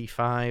VHS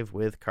 85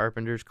 with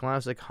Carpenter's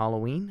classic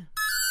Halloween.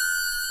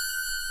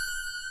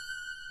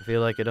 I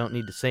feel like I don't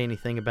need to say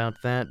anything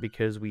about that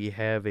because we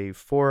have a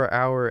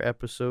 4-hour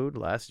episode,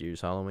 last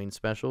year's Halloween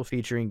special,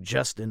 featuring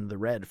Justin the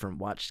Red from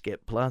Watch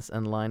Skip Plus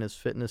and Linus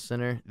Fitness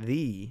Center,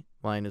 the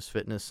Linus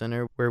Fitness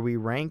Center, where we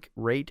rank,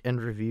 rate,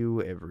 and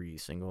review every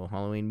single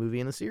Halloween movie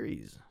in the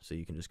series. So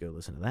you can just go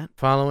listen to that.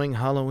 Following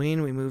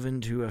Halloween, we move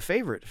into a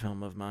favorite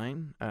film of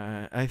mine.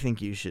 I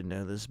think you should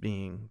know this,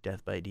 being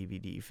Death by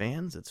DVD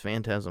fans. It's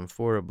Phantasm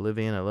 4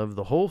 Oblivion. I love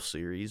the whole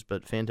series,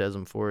 but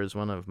Phantasm 4 is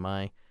one of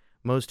my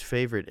most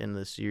favorite in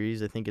the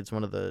series. I think it's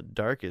one of the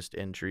darkest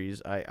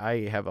entries.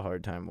 I have a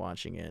hard time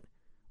watching it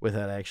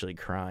without actually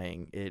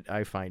crying.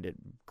 I find it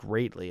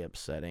greatly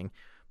upsetting,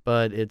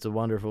 but it's a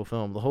wonderful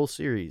film. The whole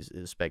series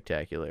is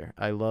spectacular.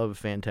 I love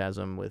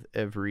Phantasm with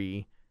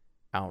every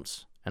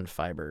ounce and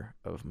fiber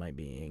of my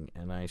being,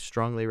 and I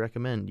strongly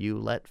recommend you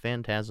let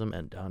Phantasm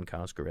and Don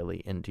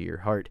Coscarelli into your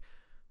heart.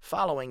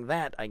 Following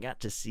that, I got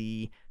to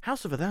see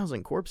House of a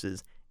Thousand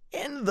Corpses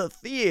in the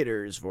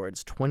theaters for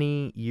its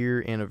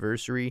 20-year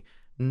anniversary.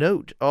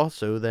 Note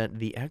also that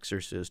The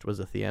Exorcist was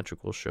a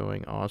theatrical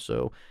showing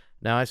also.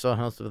 Now, I saw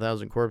House of a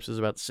Thousand Corpses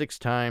about 6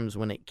 times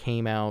when it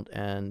came out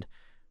and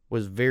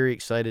was very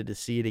excited to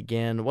see it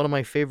again. One of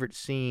my favorite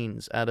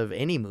scenes out of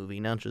any movie,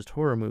 not just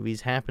horror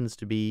movies, happens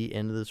to be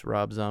in this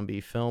Rob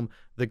Zombie film,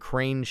 the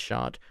crane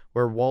shot,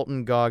 where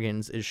Walton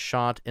Goggins is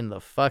shot in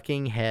the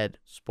fucking head,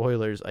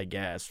 spoilers, I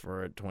guess,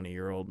 for a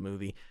 20-year-old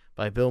movie,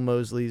 by Bill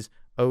Moseley's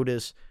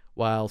Otis,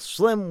 while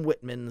Slim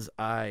Whitman's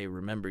I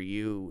Remember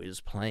You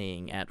is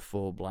playing at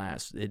full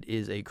blast. It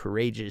is a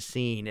courageous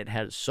scene. It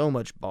has so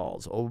much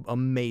balls. Oh,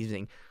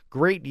 amazing.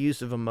 Great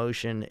use of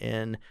emotion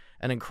in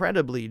an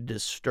incredibly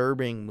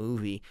disturbing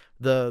movie.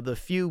 The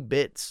few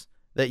bits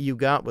that you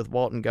got with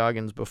Walton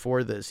Goggins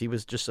before this, he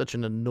was just such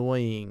an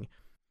annoying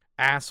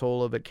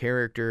asshole of a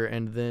character,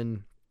 and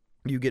then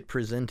you get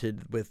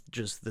presented with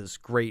just this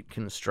great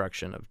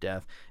construction of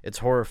death. It's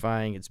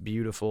horrifying, it's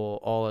beautiful,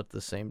 all at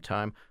the same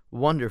time.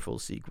 Wonderful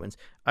sequence.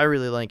 I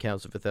really like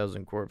House of a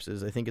Thousand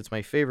Corpses. I think it's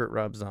my favorite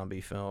Rob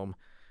Zombie film.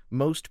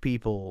 Most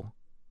people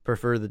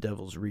prefer The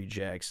Devil's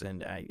Rejects,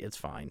 and it's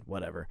fine,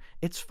 whatever.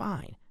 It's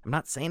fine. I'm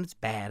not saying it's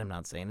bad, I'm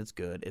not saying it's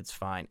good. It's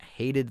fine.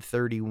 Hated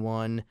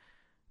 31.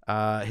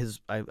 I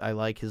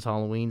like his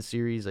Halloween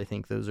series. I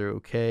think those are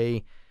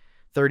okay.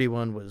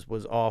 31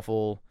 was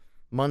awful.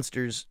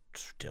 Munsters,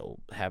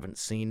 still haven't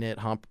seen it.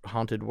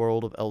 Haunted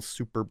World of El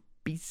Super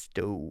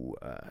Beasto.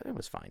 It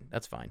was fine.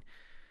 That's fine.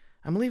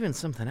 I'm leaving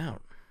something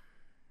out,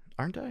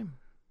 aren't I?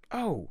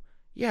 Oh,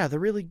 yeah, the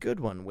really good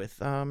one with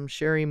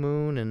Sherry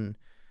Moon, and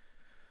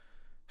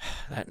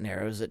that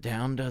narrows it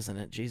down, doesn't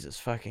it? Jesus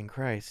fucking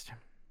Christ.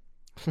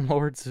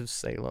 Lords of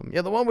Salem.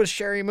 Yeah, the one with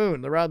Sherry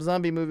Moon. The Rob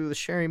Zombie movie with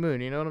Sherry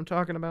Moon. You know what I'm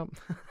talking about?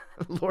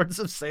 Lords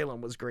of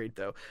Salem was great,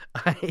 though.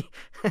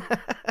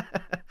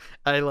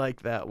 I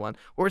like that one.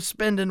 Or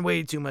spending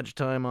way too much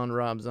time on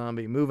Rob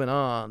Zombie. Moving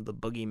on, The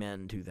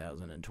Boogeyman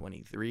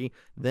 2023.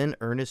 Then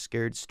Ernest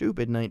Scared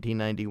Stupid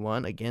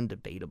 1991. Again,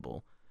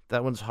 debatable.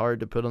 That one's hard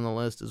to put on the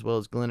list, as well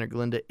as Glen or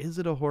Glinda. Is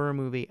it a horror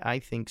movie? I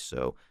think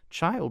so.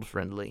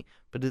 Child-friendly,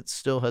 but it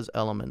still has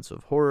elements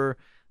of horror.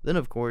 Then,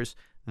 of course,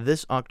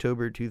 this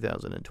October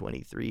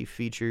 2023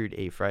 featured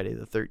a Friday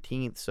the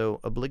 13th,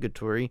 so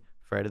obligatory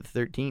Friday the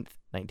 13th,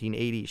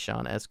 1980,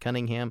 Sean S.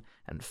 Cunningham,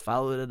 and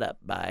followed it up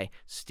by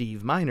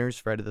Steve Miner's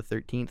Friday the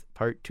 13th,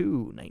 Part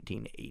 2,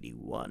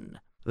 1981.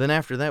 Then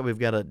after that, we've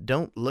got a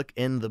Don't Look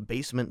in the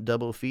Basement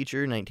double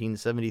feature,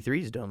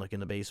 1973's Don't Look in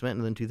the Basement,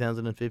 and then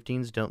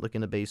 2015's Don't Look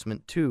in the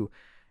Basement 2.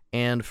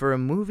 And for a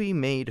movie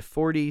made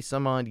 40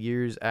 some odd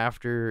years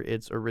after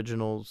its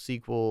original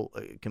sequel,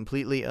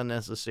 completely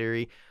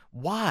unnecessary,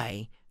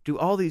 why do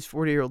all these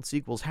 40-year-old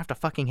sequels have to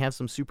fucking have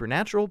some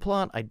supernatural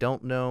plot? I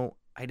don't know.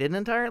 I didn't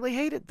entirely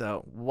hate it,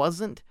 though.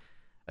 Wasn't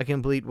a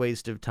complete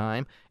waste of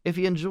time. If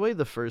you enjoy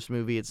the first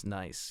movie, it's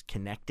nice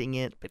connecting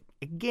it, but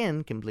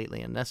again,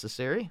 completely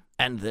unnecessary.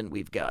 And then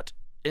we've got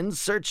In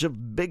Search of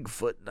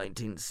Bigfoot,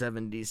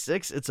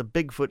 1976. It's a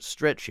Bigfoot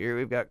stretch here.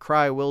 We've got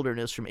Cry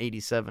Wilderness from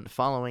 87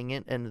 following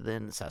it, and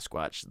then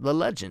Sasquatch, The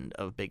Legend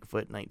of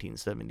Bigfoot,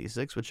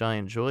 1976, which I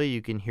enjoy.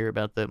 You can hear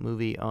about that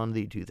movie on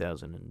the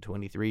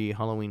 2023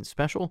 Halloween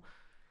special.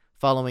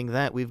 Following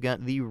that, we've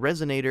got The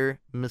Resonator,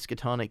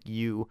 Miskatonic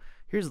U.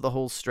 Here's the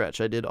whole stretch.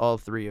 I did all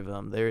three of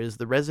them. There is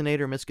The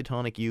Resonator,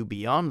 Miskatonic U,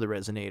 Beyond the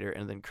Resonator,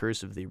 and then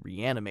Curse of the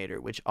Reanimator,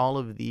 which all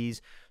of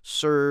these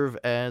serve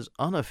as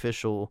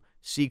unofficial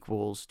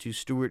sequels to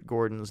Stuart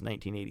Gordon's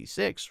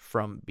 1986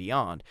 From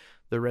Beyond.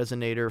 The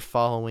Resonator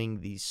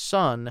following the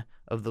son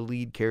of the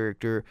lead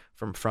character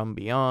from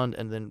Beyond,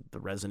 and then the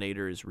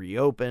Resonator is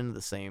reopened,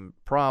 the same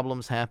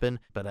problems happen,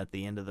 but at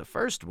the end of the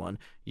first one,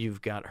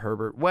 you've got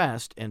Herbert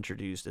West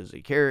introduced as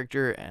a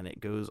character, and it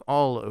goes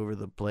all over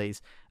the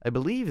place. I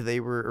believe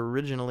they were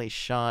originally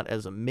shot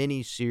as a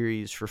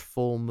mini-series for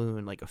Full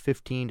Moon, like a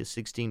 15 to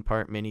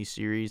 16-part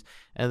mini-series,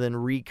 and then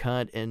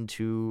recut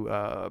into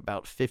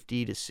about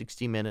 50 to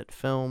 60-minute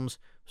films.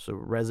 So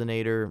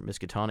Resonator,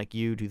 Miskatonic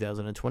U,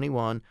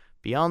 2021,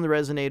 Beyond the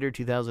Resonator,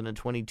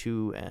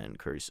 2022, and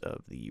Curse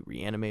of the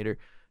Reanimator,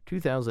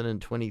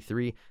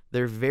 2023.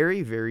 They're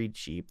very, very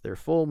cheap. They're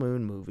full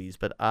moon movies,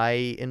 but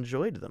I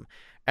enjoyed them.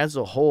 As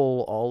a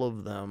whole, all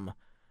of them,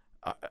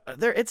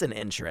 it's an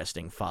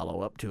interesting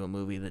follow-up to a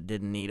movie that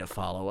didn't need a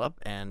follow-up,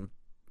 and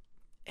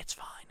it's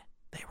fine.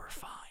 They were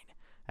fine.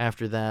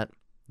 After that,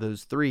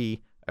 those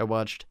three, I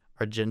watched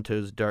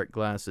Argento's Dark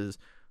Glasses,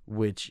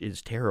 which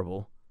is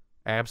terrible.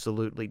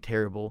 Absolutely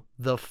terrible.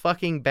 The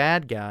fucking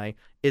bad guy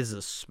is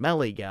a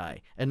smelly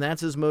guy, and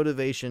that's his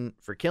motivation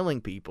for killing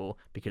people,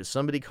 because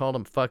somebody called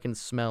him fucking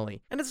smelly.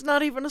 And it's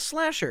not even a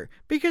slasher,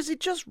 because he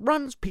just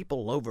runs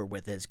people over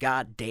with his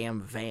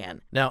goddamn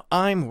van. Now,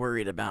 I'm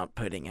worried about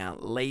putting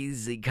out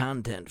lazy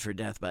content for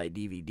Death by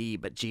DVD,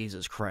 but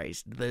Jesus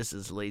Christ, this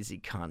is lazy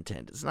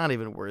content. It's not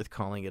even worth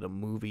calling it a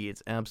movie.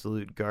 It's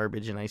absolute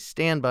garbage, and I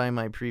stand by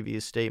my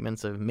previous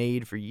statements I've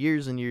made for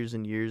years and years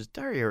and years.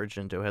 Dario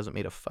Argento hasn't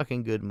made a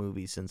fucking good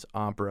movie since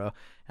Opera,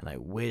 and I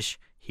wish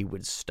he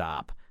would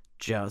stop.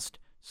 Just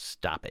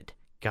stop it.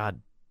 God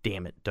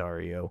damn it,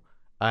 Dario.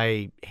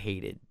 I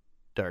hated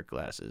Dark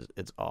Glasses.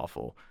 It's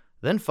awful.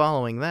 Then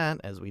following that,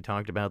 as we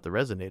talked about the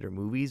Resonator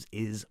movies,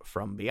 is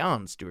From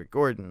Beyond, Stuart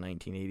Gordon,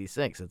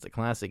 1986. It's a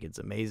classic. It's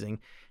amazing.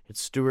 It's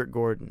Stuart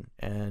Gordon,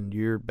 and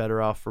you're better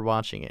off for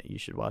watching it. You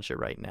should watch it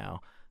right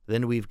now.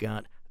 Then we've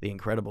got The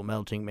Incredible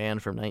Melting Man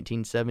from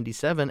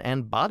 1977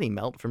 and Body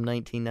Melt from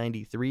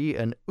 1993,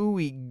 an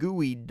ooey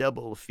gooey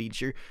double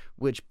feature,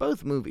 which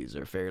both movies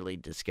are fairly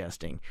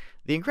disgusting.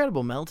 The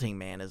Incredible Melting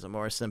Man is a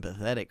more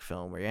sympathetic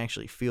film where you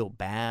actually feel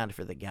bad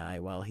for the guy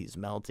while he's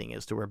melting,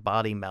 as to where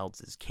Body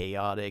Melt is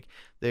chaotic.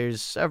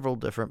 There's several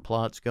different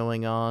plots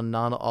going on.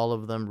 Not all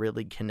of them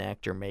really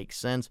connect or make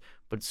sense,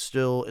 but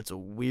still, it's a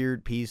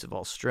weird piece of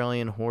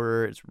Australian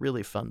horror. It's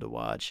really fun to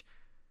watch.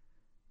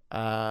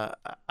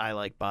 I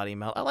like Body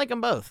Melt. I like them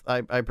both.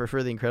 I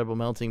prefer The Incredible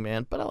Melting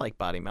Man, but I like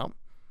Body Melt.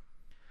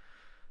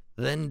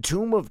 Then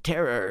Tomb of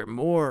Terror,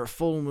 more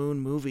full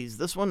moon movies.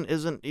 This one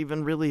isn't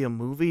even really a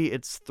movie.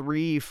 It's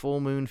 3 full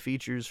moon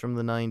features from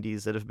the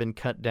 90s that have been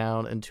cut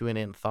down into an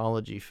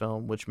anthology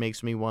film, which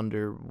makes me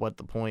wonder what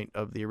the point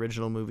of the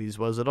original movies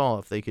was at all,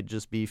 if they could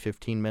just be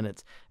 15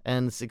 minutes.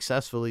 And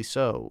successfully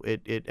so.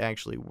 It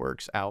actually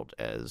works out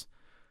as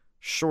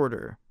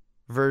shorter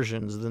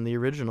versions than the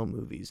original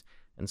movies.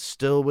 And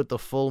still with the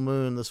full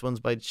moon, this one's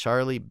by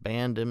Charlie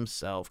Band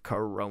himself,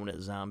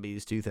 Corona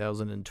Zombies,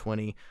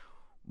 2020.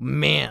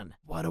 Man,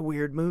 what a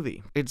weird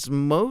movie. It's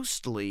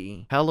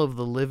mostly Hell of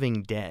the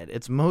Living Dead.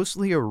 It's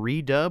mostly a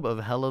redub of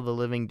Hell of the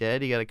Living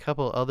Dead. You got a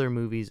couple other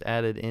movies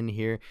added in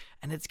here,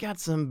 and it's got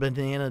some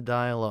banana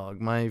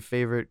dialogue. My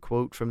favorite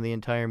quote from the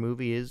entire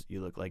movie is,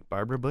 "You look like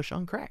Barbara Bush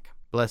on crack."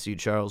 Bless you,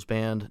 Charles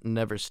Band.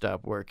 Never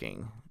stop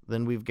working.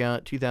 Then we've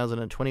got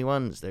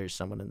 2021's There's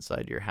Someone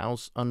Inside Your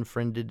House,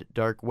 Unfriended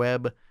Dark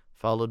Web,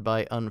 followed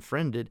by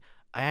Unfriended,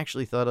 I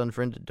actually thought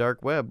Unfriended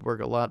Dark Web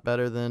worked a lot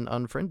better than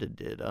Unfriended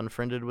did.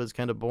 Unfriended was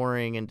kind of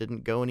boring and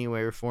didn't go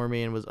anywhere for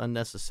me and was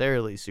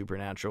unnecessarily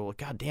supernatural.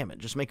 God damn it,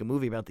 just make a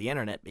movie about the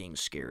internet being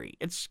scary.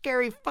 It's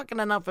scary fucking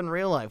enough in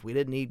real life. We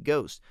didn't need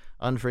ghosts.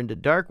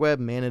 Unfriended Dark Web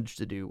managed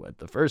to do what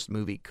the first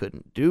movie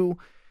couldn't do,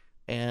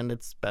 and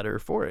it's better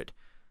for it.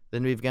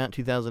 Then we've got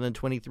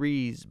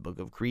 2023's Book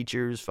of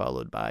Creatures,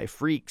 followed by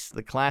Freaks,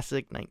 the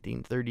classic,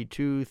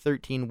 1932,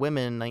 13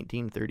 Women,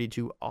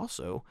 1932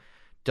 also,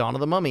 Dawn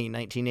of the Mummy,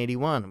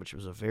 1981, which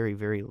was a very,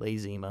 very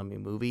lazy mummy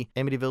movie.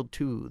 Amityville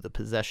 2, The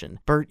Possession.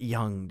 Burt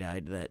Young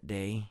died that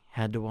day.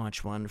 Had to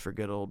watch one for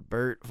good old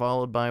Burt,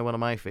 followed by one of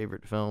my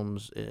favorite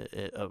films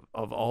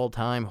of all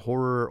time,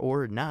 horror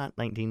or not,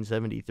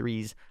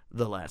 1973's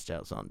The Last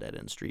House on Dead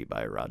End Street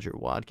by Roger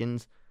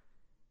Watkins.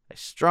 I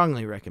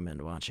strongly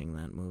recommend watching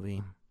that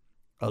movie.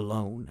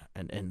 Alone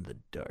and in the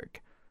Dark.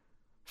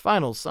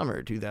 Final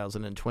summer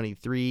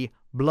 2023,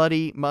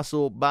 Bloody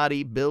Muscle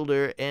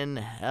Bodybuilder in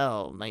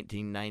Hell,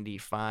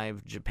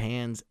 1995,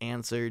 Japan's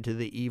answer to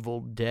The Evil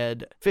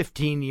Dead,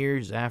 15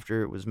 years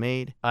after it was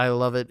made. I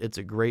love it. It's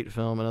a great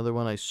film. Another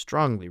one I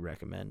strongly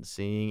recommend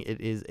seeing. It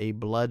is a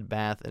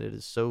bloodbath, and it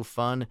is so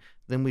fun.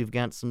 Then we've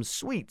got some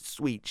sweet,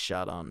 sweet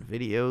shot on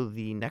video,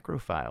 The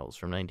Necrophiles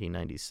from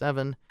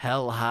 1997,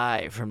 Hell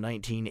High from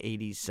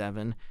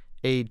 1987,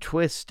 a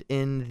twist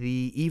in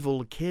the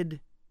evil kid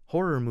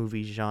horror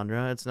movie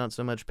genre. It's not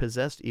so much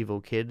possessed evil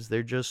kids,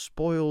 they're just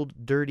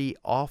spoiled, dirty,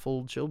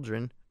 awful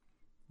children.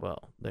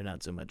 Well, they're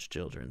not so much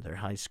children, they're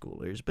high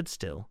schoolers, but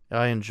still.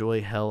 I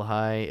enjoy Hell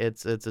High.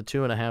 It's a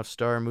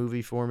 2.5-star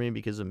movie for me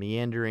because of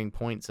meandering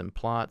points and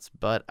plots,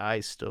 but I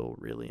still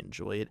really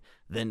enjoy it.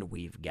 Then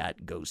we've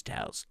got Ghost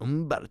House,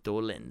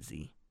 Umberto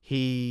Lenzi.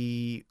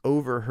 He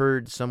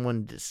overheard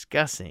someone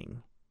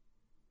discussing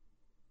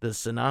the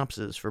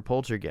synopsis for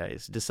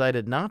Poltergeist,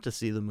 decided not to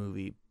see the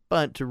movie,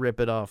 but to rip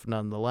it off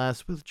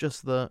nonetheless with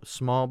just the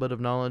small bit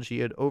of knowledge he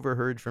had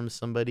overheard from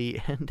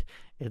somebody, and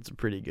it's a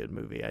pretty good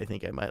movie. I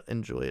think I might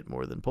enjoy it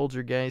more than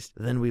Poltergeist.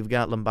 Then we've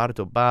got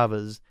Lamberto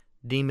Bava's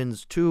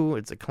Demons 2.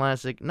 It's a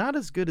classic, not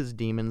as good as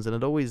Demons, and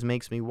it always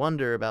makes me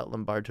wonder about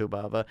Lamberto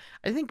Bava.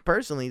 I think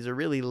personally he's a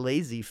really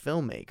lazy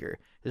filmmaker.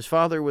 His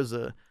father was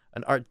an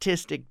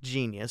artistic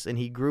genius, and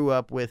he grew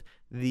up with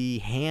the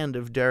hand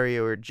of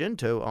Dario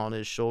Argento on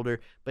his shoulder,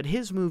 but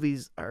his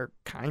movies are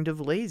kind of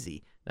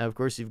lazy. Now, of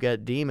course, you've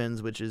got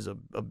Demons, which is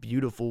a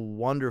beautiful,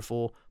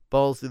 wonderful,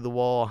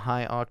 balls-through-the-wall,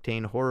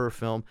 high-octane horror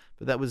film,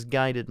 but that was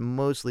guided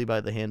mostly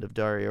by the hand of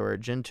Dario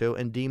Argento,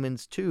 and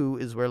Demons 2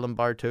 is where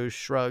Lombardo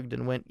shrugged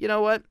and went, you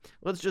know what,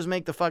 let's just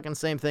make the fucking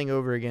same thing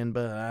over again,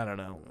 but I don't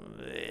know,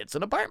 it's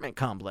an apartment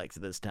complex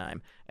this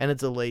time, and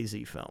it's a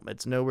lazy film.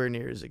 It's nowhere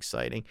near as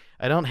exciting.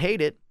 I don't hate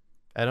it.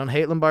 I don't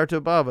hate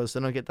Lamberto Bava, so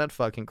don't get that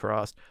fucking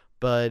crossed,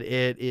 but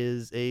it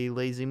is a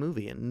lazy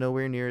movie and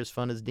nowhere near as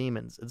fun as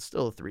Demons. It's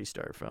still a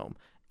 3-star film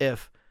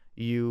if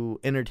you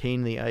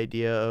entertain the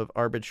idea of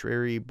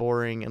arbitrary,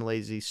 boring, and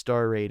lazy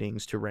star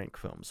ratings to rank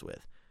films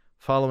with.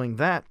 Following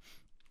that,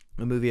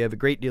 a movie I have a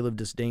great deal of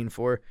disdain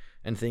for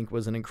and think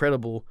was an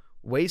incredible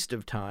waste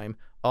of time,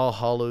 All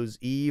Hallows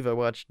Eve. I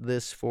watched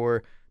this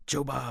for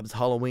Joe Bob's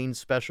Halloween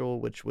special,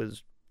 which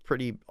was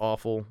pretty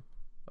awful.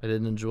 I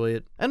didn't enjoy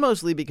it. And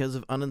mostly because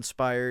of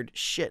uninspired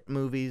shit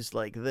movies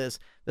like this.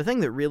 The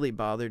thing that really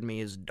bothered me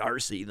is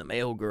Darcy, the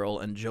mail girl,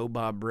 and Joe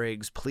Bob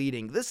Briggs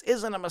pleading, this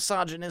isn't a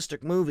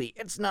misogynistic movie.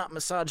 It's not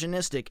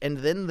misogynistic. And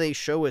then they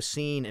show a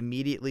scene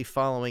immediately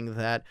following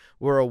that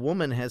where a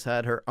woman has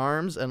had her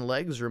arms and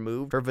legs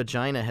removed, her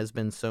vagina has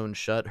been sewn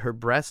shut, her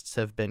breasts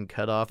have been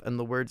cut off, and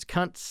the words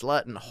cunt,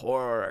 slut, and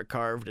whore are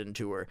carved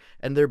into her.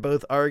 And they're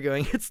both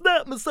arguing, it's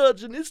not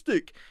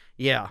misogynistic.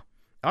 Yeah.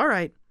 All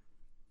right.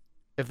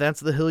 If that's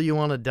the hill you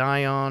want to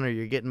die on, or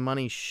you're getting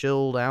money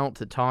shilled out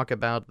to talk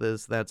about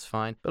this, that's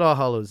fine. But All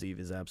Hallows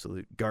Eve is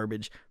absolute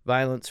garbage.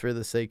 Violence for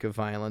the sake of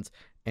violence,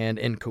 and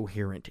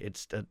incoherent.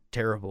 It's a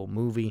terrible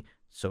movie.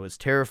 So is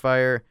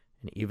Terrifier,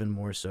 and even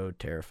more so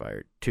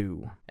Terrifier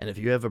 2. And if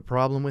you have a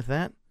problem with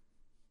that,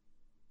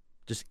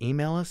 just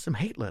email us some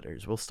hate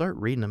letters. We'll start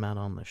reading them out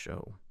on the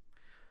show.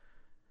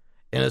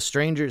 In a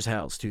Stranger's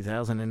House,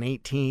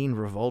 2018,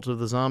 Revolt of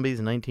the Zombies,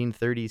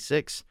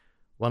 1936.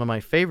 One of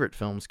my favorite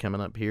films coming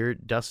up here,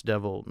 Dust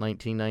Devil,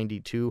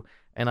 1992,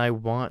 and I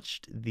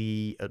watched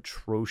the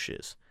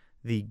atrocious,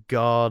 the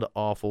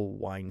god-awful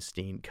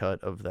Weinstein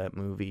cut of that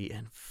movie,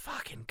 and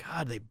fucking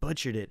God, they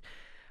butchered it.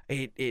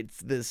 It's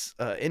this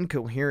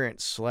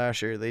incoherent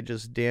slasher. They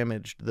just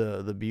damaged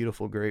the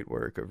beautiful, great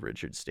work of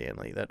Richard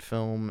Stanley. That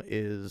film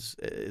is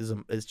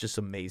just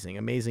amazing.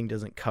 Amazing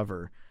doesn't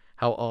cover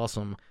how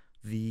awesome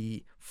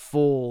the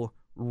full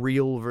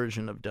real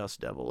version of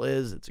Dust Devil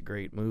is. It's a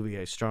great movie.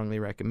 I strongly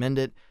recommend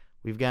it.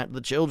 We've got The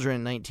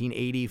Children,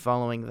 1980.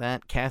 Following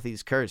that,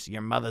 Kathy's Curse,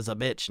 Your Mother's a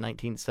Bitch,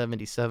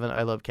 1977.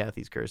 I love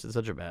Kathy's Curse. It's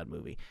such a bad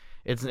movie.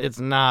 It's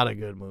not a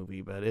good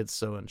movie, but it's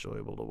so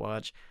enjoyable to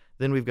watch.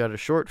 Then we've got a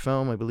short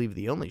film, I believe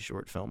the only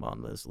short film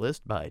on this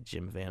list, by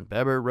Jim Van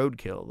Beber,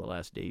 Roadkill, The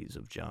Last Days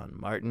of John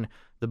Martin.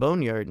 The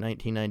Boneyard,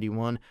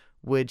 1991.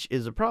 which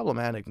is a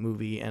problematic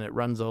movie, and it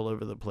runs all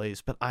over the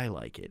place, but I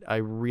like it. I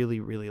really,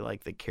 really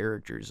like the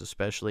characters,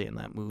 especially in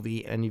that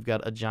movie, and you've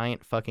got a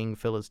giant fucking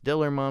Phyllis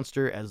Diller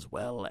monster, as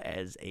well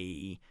as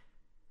a...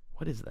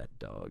 what is that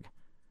dog?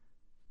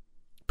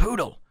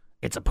 Poodle!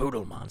 It's a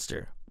poodle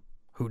monster.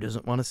 Who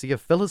doesn't want to see a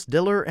Phyllis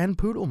Diller and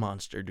poodle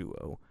monster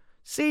duo?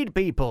 Seed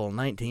People,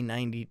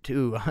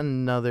 1992,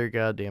 another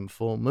goddamn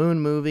full moon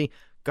movie.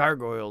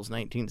 Gargoyles,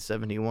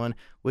 1971,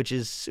 which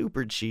is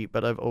super cheap,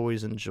 but I've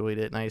always enjoyed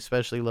it, and I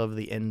especially love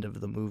the end of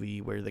the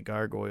movie where the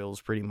gargoyles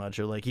pretty much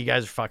are like, you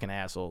guys are fucking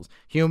assholes.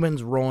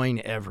 Humans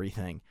ruin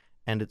everything.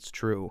 And it's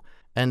true.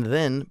 And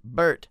then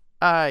Bert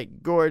I.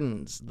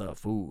 Gordon's The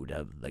Food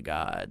of the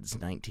Gods,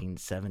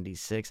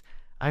 1976.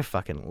 I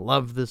fucking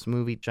love this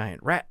movie.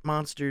 Giant rat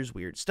monsters,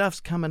 weird stuff's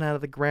coming out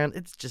of the ground.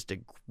 It's just a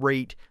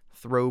great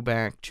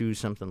throwback to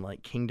something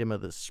like Kingdom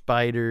of the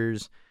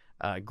Spiders.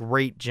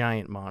 Great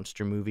giant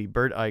monster movie.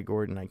 Bert I.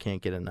 Gordon, I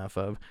can't get enough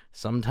of.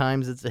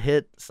 Sometimes it's a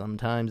hit,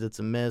 sometimes it's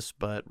a miss,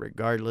 but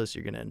regardless,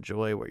 you're going to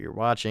enjoy what you're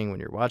watching when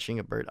you're watching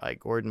a Bert I.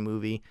 Gordon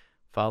movie.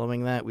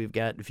 Following that, we've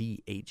got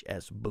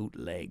VHS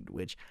Bootlegged,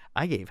 which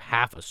I gave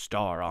half a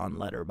star on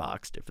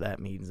Letterboxd, if that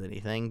means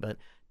anything, but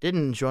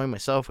didn't enjoy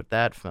myself with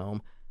that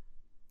film.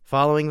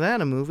 Following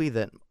that, a movie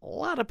that a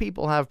lot of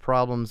people have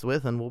problems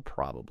with, and we'll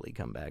probably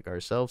come back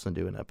ourselves and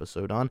do an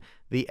episode on,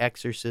 The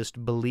Exorcist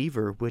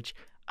Believer, which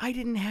I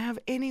didn't have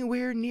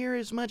anywhere near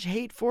as much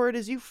hate for it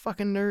as you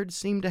fucking nerds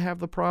seem to have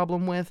the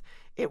problem with.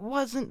 It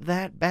wasn't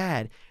that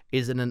bad.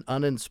 Is it an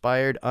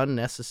uninspired,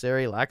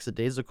 unnecessary,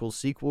 lackadaisical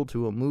sequel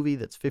to a movie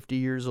that's 50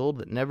 years old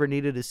that never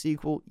needed a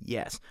sequel?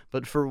 Yes.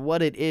 But for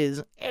what it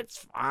is, it's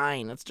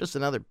fine. It's just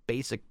another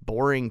basic,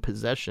 boring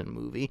possession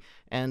movie.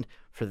 And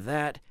for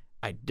that,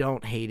 I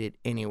don't hate it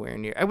anywhere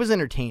near. I was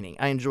entertaining.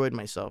 I enjoyed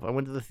myself. I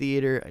went to the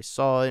theater. I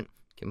saw it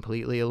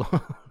completely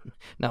alone.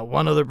 Not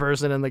one other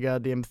person in the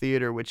goddamn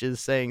theater, which is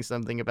saying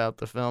something about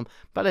the film,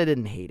 but I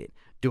didn't hate it.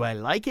 Do I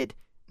like it?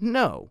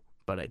 No,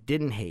 but I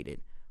didn't hate it.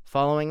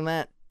 Following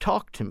that,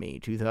 Talk to Me,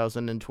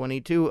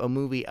 2022, a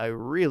movie I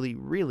really,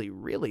 really,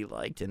 really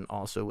liked and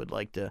also would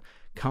like to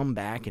come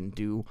back and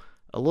do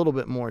a little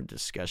bit more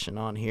discussion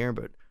on here,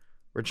 but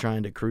we're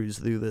trying to cruise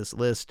through this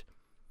list.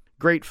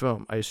 Great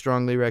film. I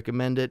strongly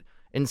recommend it.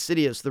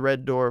 Insidious, The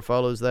Red Door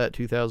follows that,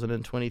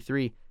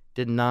 2023.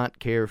 Did not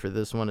care for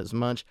this one as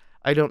much.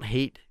 I don't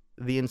hate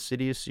the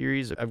Insidious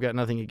series. I've got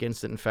nothing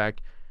against it, in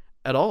fact,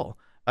 at all.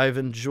 I've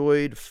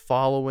enjoyed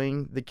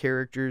following the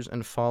characters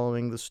and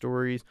following the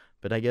stories,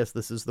 but I guess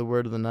this is the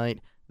word of the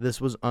night. This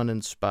was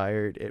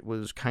uninspired. It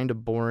was kind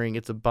of boring.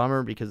 It's a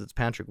bummer because it's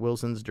Patrick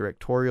Wilson's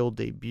directorial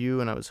debut,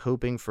 and I was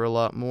hoping for a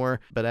lot more.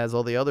 But as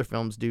all the other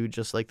films do,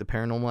 just like the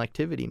Paranormal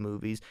Activity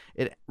movies,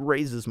 it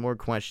raises more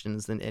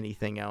questions than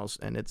anything else,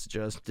 and it's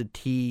just a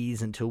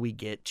tease until we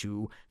get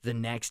to the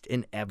next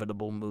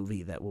inevitable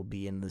movie that will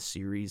be in the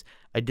series.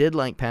 I did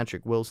like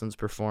Patrick Wilson's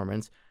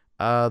performance.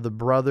 The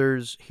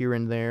brothers here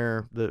and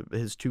there,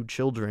 his two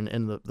children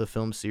in the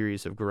film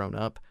series have grown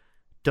up.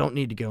 Don't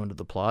need to go into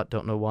the plot.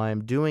 Don't know why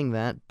I'm doing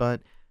that,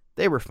 but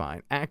they were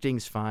fine.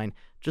 Acting's fine.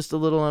 Just a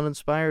little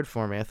uninspired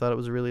for me. I thought it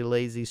was a really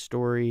lazy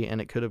story,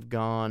 and it could have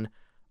gone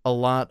a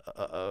lot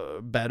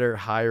better,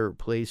 higher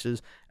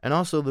places. And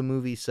also the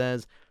movie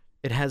says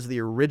it has the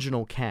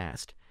original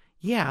cast.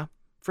 Yeah,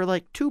 for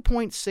like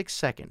 2.6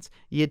 seconds.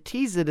 You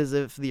tease it as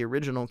if the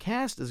original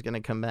cast is going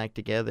to come back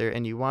together,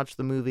 and you watch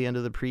the movie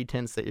under the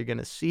pretense that you're going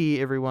to see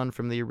everyone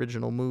from the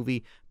original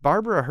movie.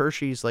 Barbara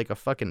Hershey's like a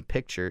fucking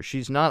picture.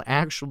 She's not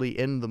actually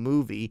in the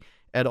movie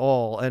at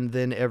all, and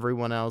then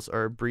everyone else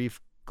are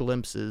brief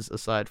glimpses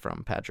aside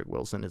from Patrick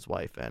Wilson, his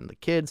wife, and the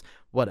kids.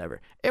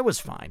 Whatever. It was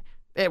fine.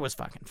 It was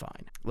fucking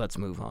fine. Let's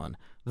move on.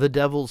 The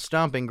Devil's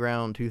Stomping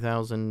Ground,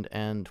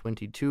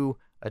 2022,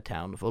 A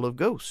Town Full of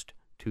Ghosts.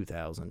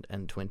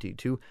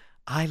 2022,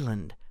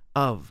 Island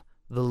of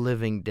the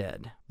Living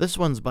Dead. This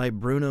one's by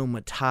Bruno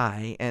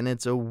Mattei, and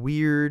it's a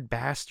weird,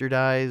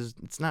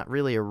 bastardized, it's not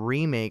really a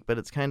remake, but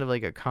it's kind of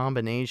like a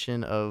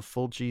combination of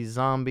Fulci's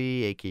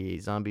Zombie, aka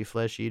Zombie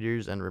Flesh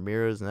Eaters, and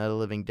Ramirez Night of the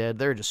Living Dead.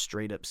 They're just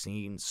straight up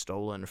scenes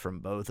stolen from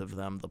both of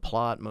them. The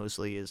plot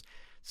mostly is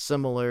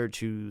similar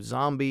to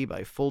Zombie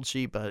by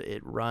Fulci, but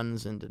it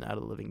runs into Night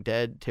of the Living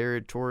Dead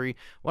territory.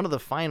 One of the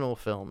final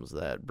films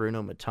that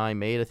Bruno Mattei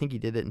made, I think he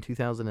did it in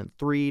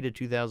 2003 to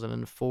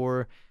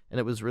 2004, and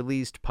it was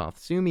released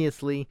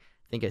posthumously. I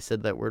think I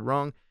said that word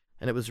wrong.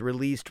 And it was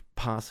released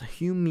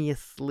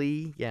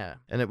posthumously,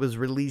 and it was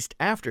released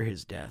after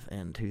his death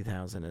in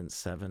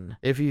 2007.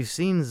 If you've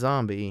seen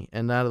Zombie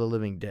and Night of the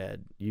Living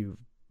Dead, you've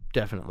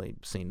definitely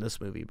seen this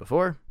movie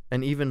before.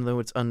 And even though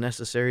it's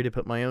unnecessary to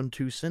put my own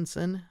 2 cents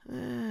in,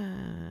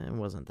 it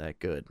wasn't that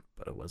good,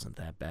 but it wasn't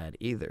that bad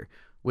either.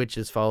 Which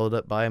is followed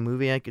up by a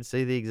movie I could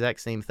say the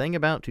exact same thing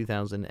about,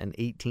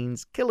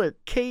 2018's Killer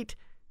Kate.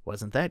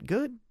 Wasn't that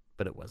good,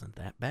 but it wasn't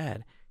that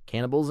bad.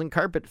 Cannibals and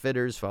Carpet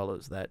Fitters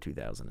follows that,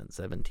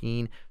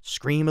 2017.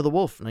 Scream of the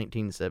Wolf,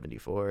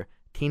 1974.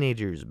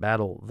 Teenagers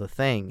Battle the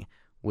Thing,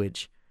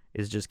 which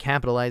is just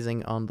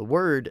capitalizing on the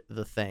word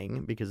The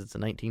Thing, because it's a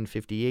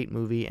 1958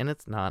 movie, and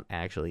it's not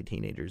actually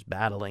teenagers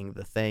battling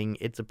the Thing.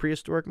 It's a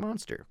prehistoric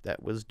monster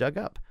that was dug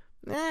up.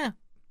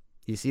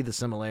 You see the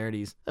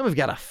similarities. Then we've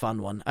got a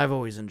fun one. I've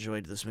always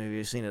enjoyed this movie.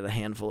 I've seen it a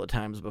handful of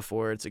times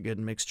before. It's a good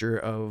mixture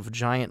of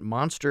giant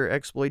monster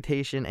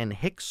exploitation and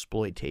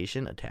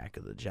Hicksploitation, Attack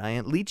of the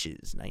Giant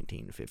Leeches,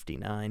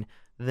 1959.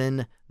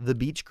 Then The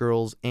Beach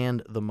Girls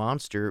and the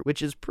Monster,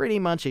 which is pretty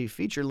much a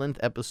feature-length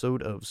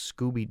episode of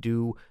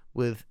Scooby-Doo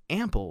with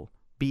ample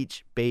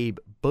beach babe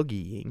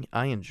boogieing.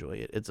 I enjoy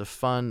it. It's a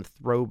fun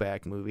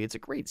throwback movie. It's a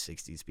great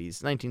 60s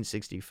piece.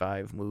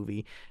 1965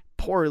 movie.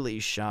 Poorly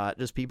shot.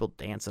 Just people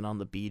dancing on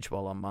the beach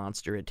while a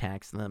monster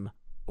attacks them.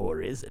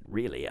 Or is it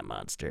really a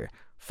monster?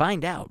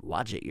 Find out.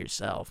 Watch it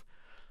yourself.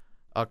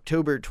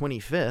 October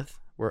 25th.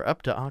 We're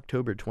up to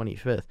October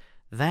 25th.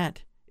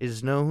 That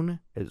is known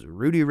as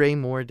Rudy Ray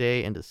Moore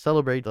Day, and to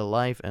celebrate the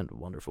life and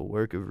wonderful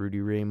work of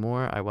Rudy Ray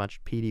Moore, I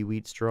watched Petey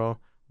Wheatstraw,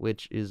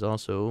 which is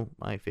also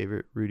my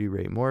favorite Rudy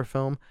Ray Moore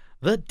film,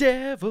 The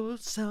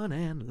Devil's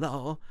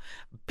Son-in-Law,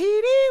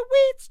 Petey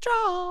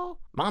Wheatstraw.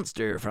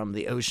 Monster from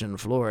the Ocean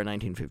Floor,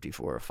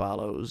 1954,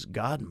 follows.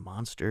 God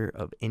Monster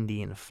of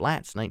Indian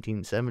Flats,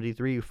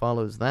 1973,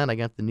 follows that. I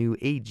got the new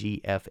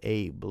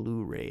AGFA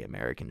Blu-ray,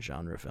 American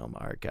Genre Film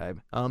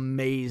Archive.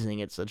 Amazing.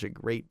 It's such a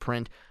great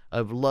print.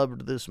 I've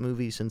loved this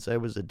movie since I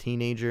was a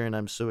teenager, and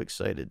I'm so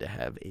excited to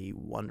have a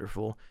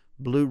wonderful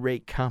Blu-ray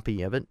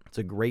copy of it. It's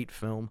a great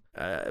film.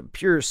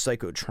 Pure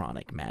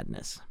psychotronic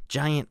madness.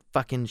 Giant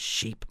fucking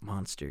sheep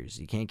monsters.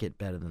 You can't get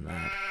better than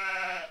that.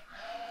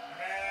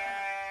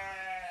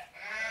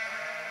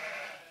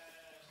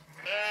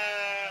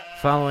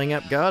 Following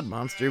up God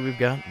Monster, we've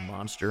got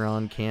Monster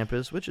on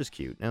Campus, which is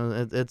cute.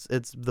 Now,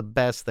 it's the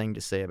best thing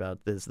to say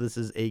about this. This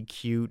is a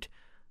cute,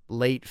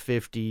 late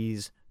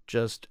 50s,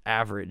 just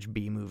average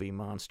B-movie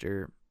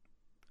monster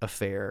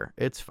affair.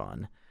 It's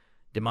fun.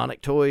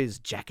 Demonic Toys,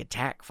 Jack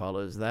Attack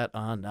follows that.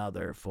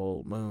 Another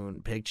full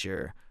moon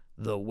picture.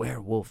 The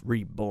Werewolf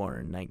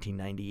Reborn,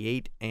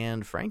 1998,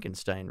 and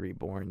Frankenstein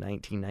Reborn,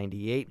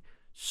 1998.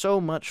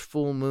 So much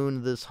full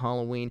moon this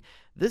Halloween.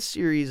 This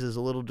series is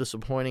a little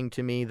disappointing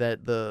to me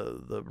that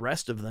the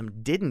rest of them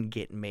didn't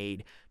get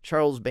made.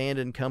 Charles Band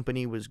and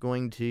Company was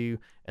going to,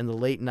 in the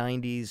late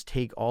 90s,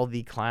 take all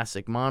the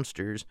classic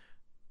monsters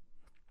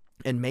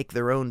and make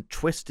their own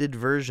twisted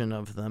version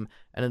of them.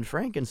 And in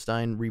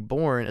Frankenstein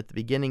Reborn, at the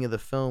beginning of the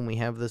film, we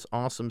have this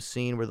awesome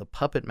scene where the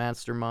Puppet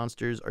Master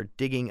monsters are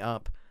digging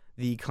up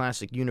the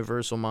classic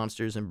Universal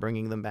monsters and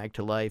bringing them back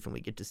to life, and we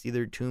get to see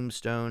their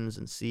tombstones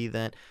and see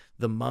that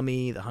the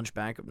Mummy, the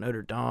Hunchback of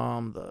Notre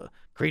Dame, the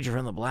Creature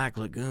from the Black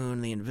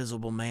Lagoon, the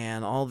Invisible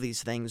Man, all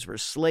these things were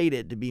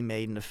slated to be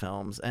made into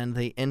films, and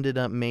they ended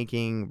up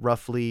making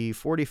roughly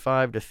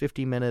 45 to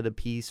 50 minute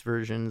apiece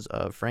versions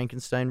of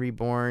Frankenstein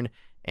Reborn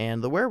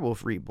and The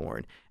Werewolf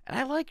Reborn, and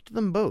I liked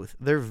them both.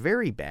 They're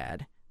very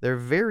bad. They're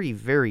very,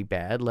 very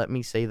bad. Let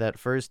me say that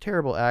first.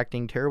 Terrible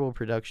acting, terrible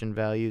production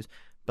values,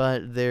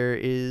 but there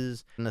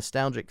is a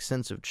nostalgic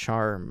sense of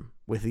charm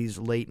with these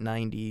late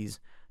 90s,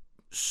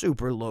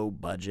 super low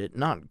budget,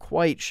 not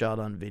quite shot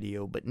on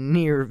video, but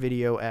near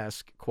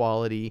video-esque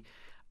quality.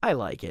 I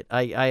like it.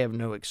 I have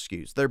no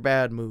excuse. They're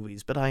bad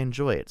movies, but I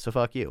enjoy it, so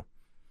fuck you.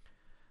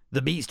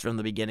 The Beast from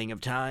the Beginning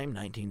of Time,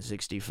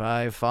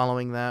 1965.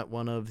 Following that,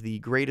 one of the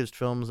greatest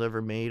films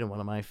ever made and one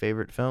of my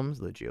favorite films,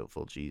 Lucio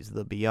Fulci's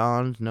The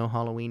Beyond. No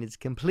Halloween is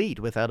complete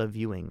without a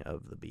viewing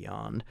of The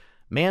Beyond.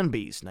 Man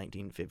Beast,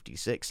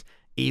 1956.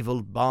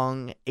 Evil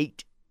Bong,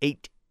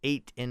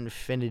 888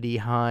 Infinity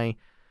High.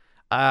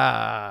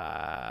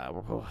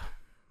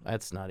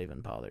 Let's not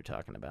even bother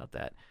talking about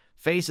that.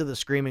 Face of the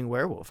Screaming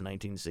Werewolf,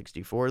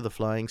 1964. The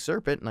Flying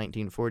Serpent,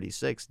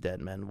 1946. Dead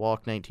Men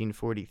Walk,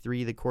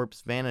 1943. The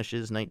Corpse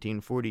Vanishes,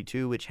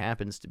 1942, which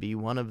happens to be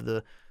one of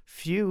the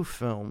few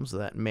films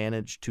that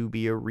managed to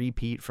be a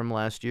repeat from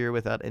last year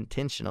without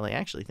intentionally. I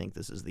actually think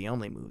this is the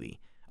only movie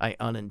I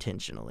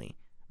unintentionally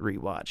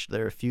rewatched.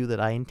 There are a few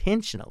that I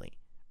intentionally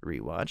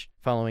rewatched.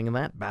 Following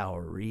that,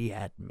 Bowery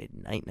at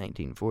Midnight,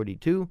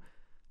 1942.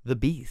 The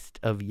Beast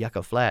of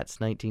Yucca Flats,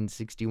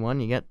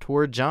 1961. You got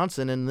Tor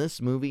Johnson in this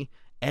movie.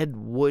 Ed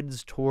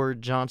Wood's Tor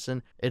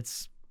Johnson.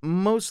 It's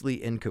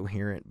mostly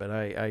incoherent, but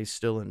I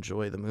still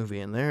enjoy the movie,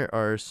 and there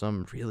are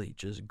some really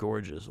just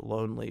gorgeous,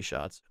 lonely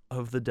shots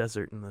of the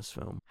desert in this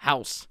film.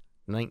 House,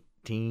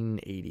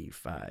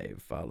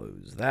 1985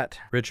 follows that.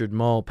 Richard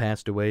Mole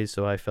passed away,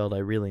 so I felt I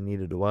really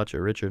needed to watch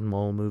a Richard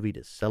Mole movie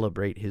to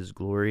celebrate his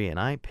glory, and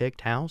I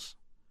picked House.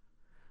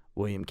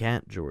 William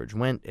Catt, George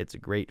Wendt. It's a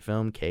great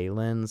film. Kay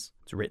Lenz.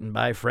 It's written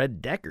by Fred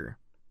Decker,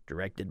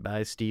 directed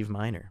by Steve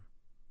Miner.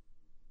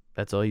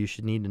 That's all you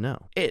should need to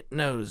know. It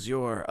Knows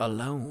You're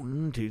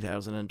Alone,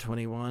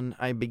 2021.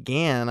 I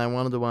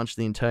wanted to watch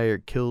the entire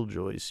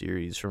Killjoy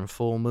series from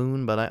Full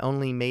Moon, but I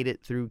only made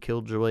it through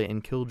Killjoy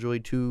and Killjoy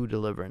 2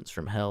 Deliverance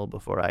from Hell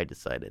before I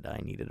decided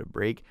I needed a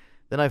break.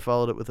 Then I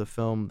followed it with a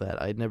film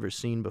that I'd never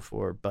seen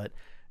before, but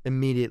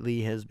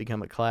immediately has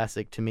become a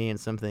classic to me and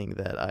something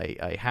that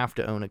I have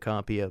to own a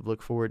copy of.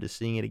 Look forward to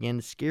seeing it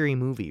again. Scary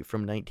Movie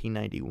from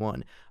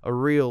 1991. A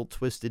real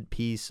twisted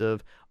piece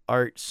of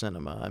art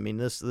cinema. I mean,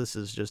 this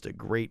is just a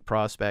great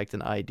prospect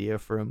and idea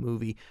for a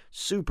movie.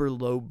 Super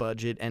low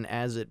budget, and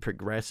as it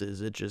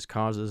progresses, it just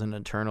causes an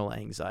eternal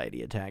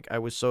anxiety attack. I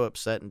was so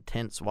upset and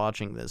tense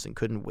watching this and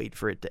couldn't wait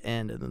for it to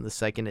end, and then the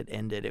second it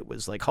ended, it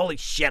was like, holy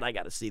shit, I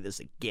gotta see this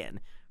again.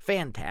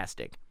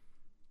 Fantastic.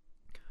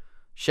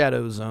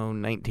 Shadow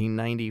Zone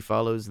 1990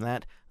 follows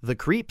that. The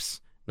Creeps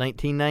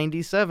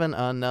 1997,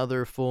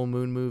 another full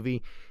moon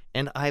movie,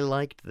 and I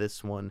liked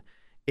this one.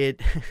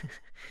 It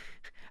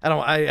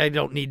I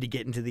don't need to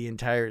get into the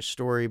entire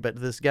story, but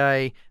this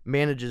guy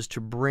manages to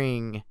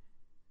bring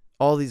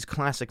all these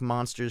classic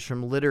monsters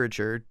from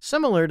literature,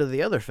 similar to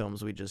the other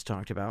films we just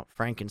talked about,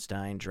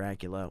 Frankenstein,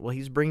 Dracula. Well,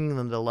 he's bringing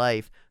them to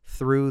life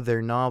through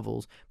their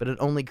novels, but it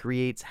only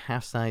creates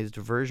half-sized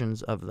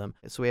versions of them.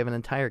 So we have an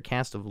entire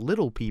cast of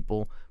little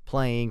people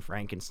playing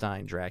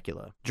Frankenstein,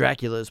 Dracula.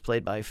 Dracula is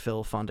played by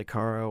Phil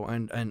Fondacaro,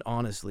 and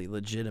honestly,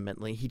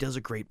 legitimately, he does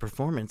a great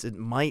performance. It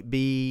might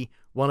be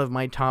one of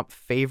my top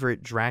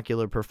favorite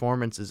Dracula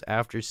performances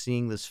after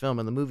seeing this film.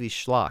 And the movie's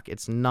schlock.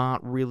 It's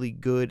not really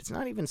good. It's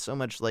not even so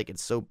much like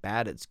it's so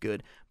bad it's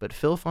good. But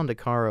Phil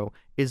Fondacaro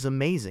is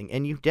amazing.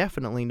 And you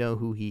definitely know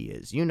who he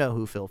is. You know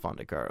who Phil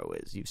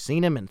Fondacaro is. You've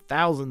seen him in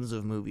thousands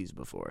of movies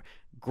before.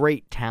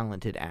 Great,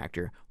 talented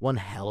actor. One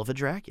hell of a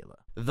Dracula.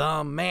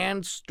 The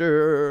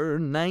Manster,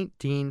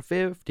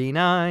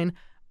 1959.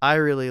 I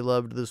really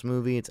loved this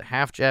movie. It's a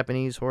half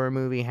Japanese horror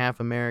movie, half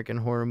American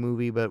horror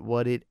movie. But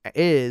what it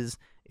is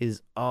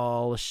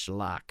all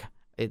schlock.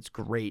 It's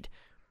great.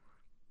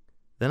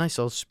 Then I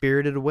saw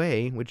Spirited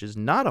Away, which is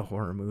not a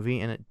horror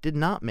movie, and it did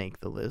not make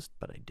the list,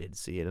 but I did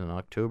see it in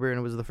October, and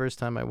it was the first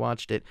time I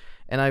watched it.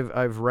 And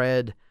I've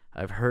heard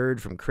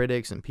from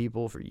critics and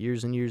people for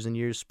years and years and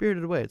years,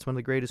 Spirited Away, it's one of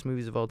the greatest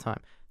movies of all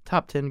time.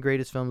 Top 10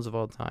 greatest films of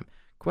all time.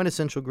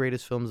 Quintessential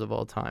greatest films of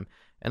all time.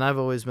 And I've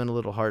always been a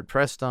little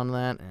hard-pressed on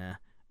that.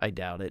 I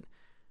doubt it.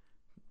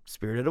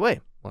 Spirited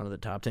Away, one of the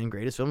top 10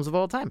 greatest films of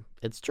all time.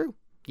 It's true.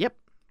 Yep.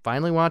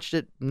 Finally watched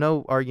it.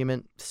 No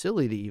argument.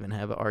 Silly to even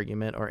have an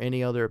argument or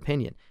any other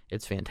opinion.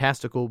 It's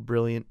fantastical,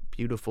 brilliant,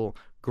 beautiful,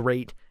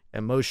 great,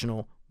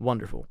 emotional,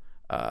 wonderful.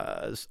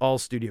 All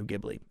Studio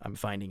Ghibli, I'm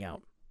finding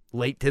out.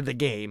 Late to the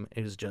game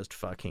is just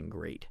fucking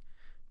great.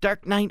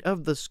 Dark Knight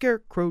of the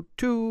Scarecrow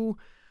 2.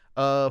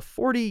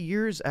 40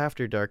 years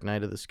after Dark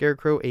Knight of the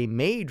Scarecrow, a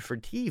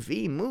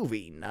made-for-TV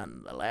movie,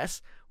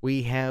 nonetheless,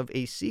 we have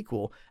a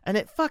sequel, and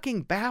it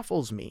fucking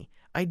baffles me.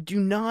 I do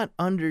not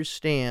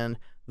understand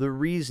the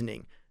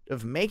reasoning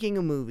of making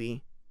a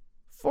movie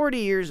 40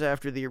 years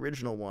after the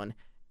original one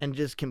and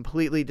just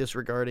completely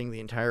disregarding the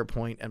entire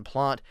point and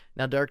plot.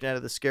 Now, Dark Knight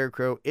of the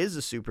Scarecrow is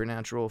a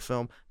supernatural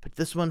film, but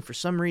this one, for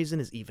some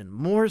reason, is even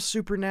more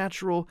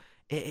supernatural.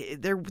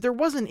 There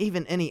wasn't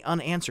even any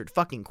unanswered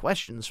fucking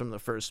questions from the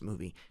first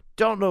movie.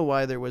 Don't know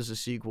why there was a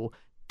sequel.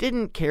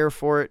 Didn't care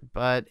for it,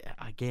 but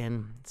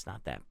again, it's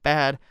not that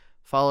bad.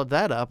 Followed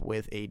that up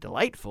with a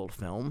delightful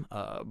film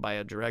by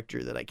a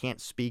director that I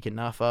can't speak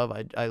enough of.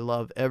 I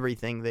love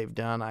everything they've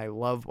done. I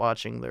love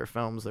watching their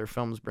films. Their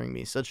films bring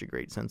me such a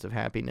great sense of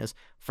happiness.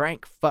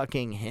 Frank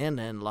fucking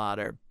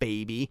Henenlotter,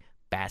 baby.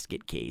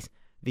 Basket Case.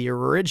 The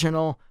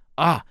original,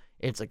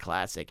 it's a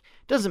classic.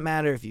 Doesn't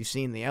matter if you've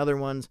seen the other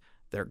ones.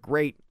 They're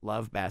great.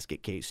 Love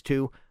Basket Case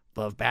 2.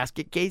 Love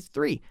Basket Case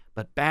 3.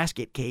 But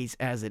Basket Case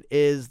as it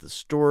is, the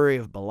story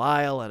of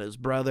Belial and his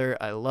brother,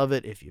 I love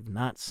it. If you've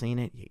not seen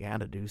it, you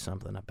gotta do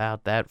something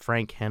about that.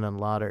 Frank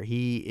Henenlotter,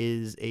 he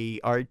is a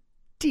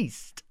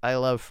artiste. I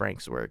love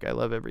Frank's work. I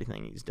love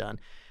everything he's done.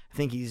 I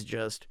think he's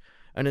just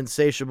an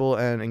insatiable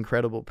and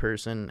incredible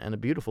person and a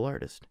beautiful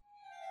artist.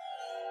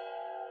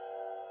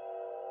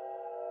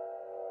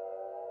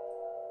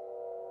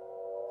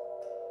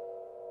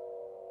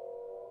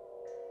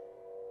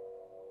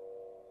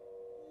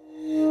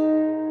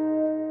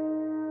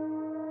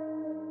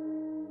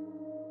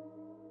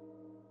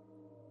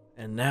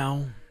 And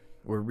now,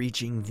 we're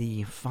reaching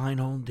the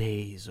final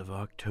days of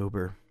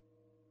October.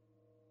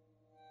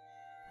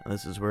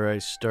 This is where I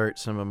start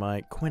some of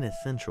my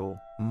quintessential,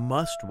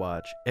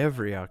 must-watch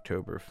every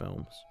October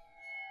films.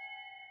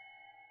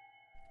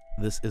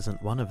 This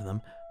isn't one of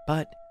them,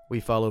 but we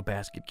follow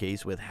Basket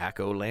Case with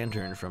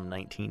Jack-O-Lantern from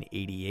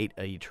 1988,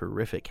 a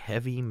terrific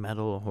heavy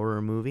metal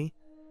horror movie.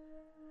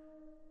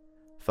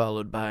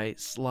 Followed by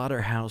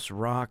Slaughterhouse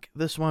Rock.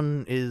 This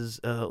one is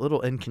a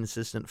little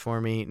inconsistent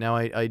for me. Now,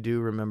 I do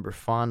remember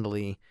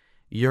fondly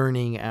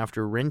yearning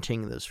after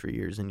renting this for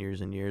years and years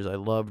and years. I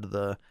loved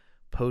the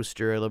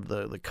poster. I loved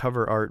the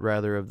cover art,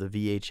 rather, of the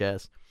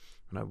VHS.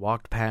 And I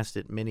walked past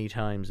it many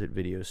times at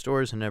video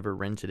stores and never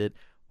rented it.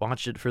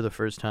 Watched it for the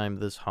first time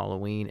this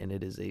Halloween, and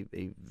it is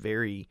a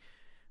very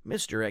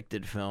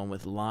misdirected film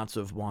with lots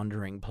of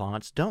wandering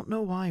plots. Don't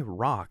know why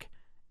Rock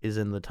is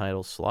in the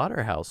title.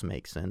 Slaughterhouse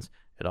makes sense.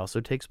 It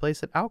also takes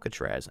place at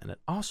Alcatraz, and it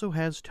also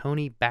has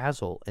Tony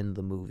Basil in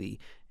the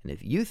movie. And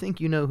if you think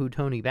you know who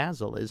Tony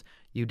Basil is,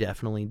 you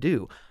definitely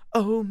do.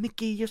 Oh,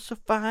 Mickey, you're so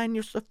fine,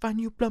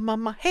 you blow my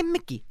mind. Hey,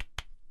 Mickey.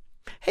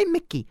 Hey,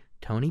 Mickey.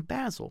 Tony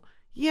Basil.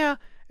 Yeah,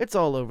 it's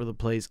all over the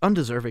place,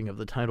 undeserving of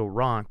the title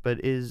rock,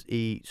 but is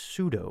a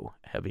pseudo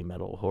heavy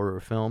metal horror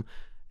film.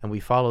 And we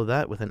follow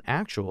that with an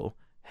actual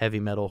heavy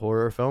metal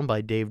horror film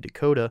by Dave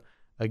Dakota.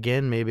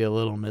 Again, maybe a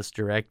little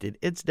misdirected.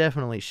 It's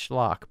definitely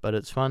schlock, but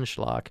it's fun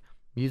schlock.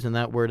 I'm using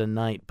that word a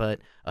night, but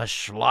a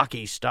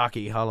schlocky,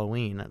 stocky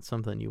Halloween. That's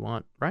something you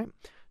want, right?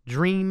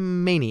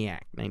 Dream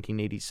Maniac,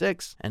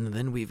 1986. And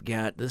then we've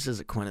got, this is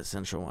a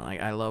quintessential one.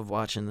 I love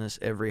watching this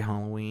every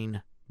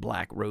Halloween.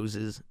 Black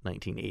Roses,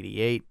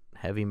 1988,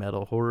 heavy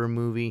metal horror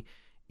movie.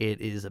 It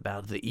is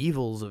about the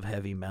evils of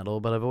heavy metal,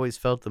 but I've always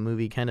felt the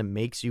movie kind of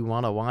makes you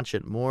want to watch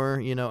it more.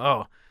 You know,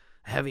 oh,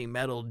 heavy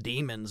metal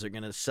demons are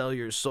going to sell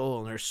your soul,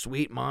 and they're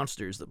sweet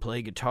monsters that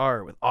play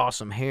guitar with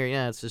awesome hair.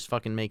 Yeah, it's just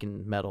fucking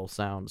making metal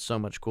sound so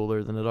much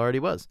cooler than it already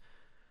was.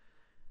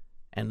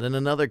 And then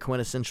another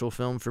quintessential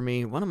film for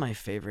me, one of my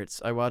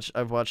favorites. I've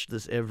watched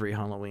this every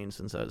Halloween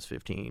since I was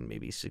 15,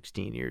 maybe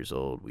 16 years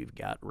old. We've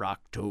got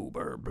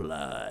Rocktober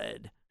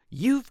Blood.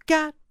 You've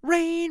got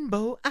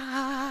rainbow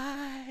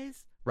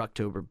eyes.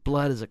 Rocktober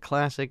Blood is a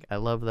classic. I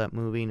love that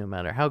movie, no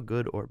matter how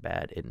good or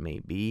bad it may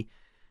be.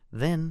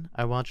 Then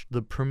I watched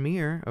the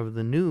premiere of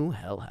the new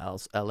Hell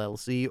House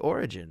LLC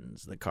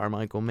Origins, the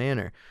Carmichael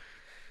Manor.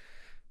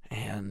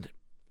 And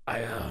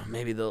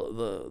maybe the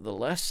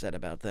less said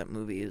about that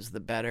movie is the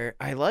better.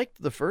 I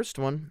liked the first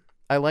one.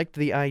 I liked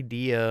the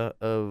idea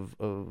of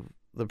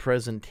the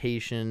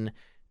presentation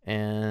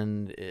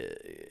and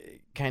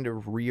kind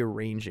of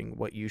rearranging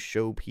what you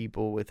show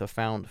people with a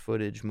found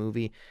footage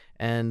movie.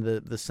 And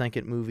the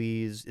second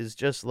movie is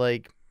just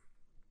like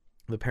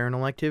the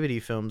Paranormal Activity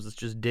films. It's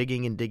just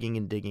digging and digging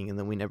and digging, and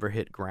then we never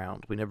hit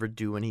ground. We never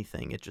do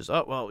anything. It's just,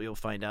 oh, well, you'll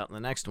find out in the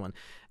next one.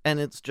 And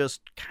it's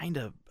just kind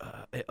of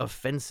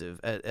offensive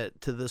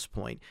to this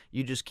point.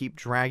 You just keep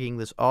dragging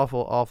this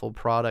awful, awful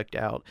product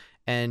out,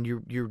 and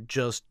you're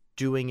just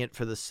doing it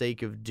for the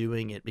sake of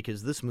doing it,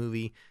 because this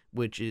movie,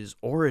 which is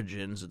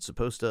Origins, it's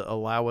supposed to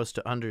allow us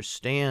to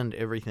understand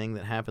everything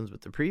that happens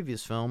with the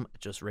previous film. It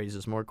just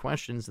raises more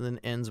questions and then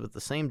ends with the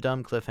same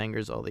dumb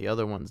cliffhangers all the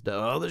other ones do.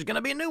 Oh, there's going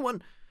to be a new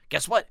one.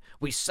 Guess what?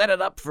 We set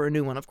it up for a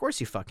new one. Of course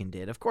you fucking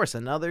did. Of course,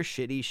 another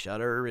shitty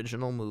Shudder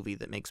original movie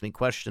that makes me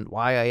question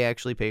why I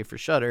actually pay for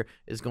Shudder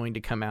is going to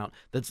come out.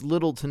 That's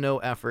little to no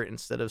effort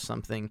instead of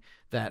something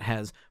that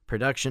has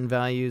production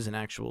values, an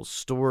actual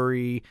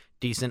story,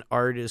 decent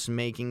artists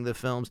making the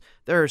films.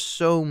 There are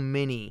so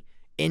many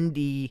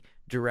indie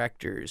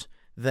directors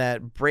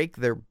that break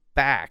their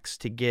backs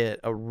to get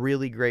a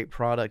really great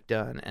product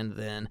done, and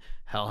then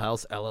Hell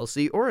House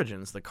LLC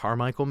Origins, the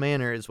Carmichael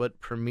Manor, is what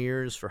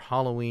premieres for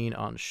Halloween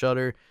on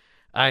Shudder.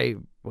 I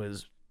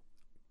was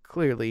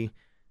clearly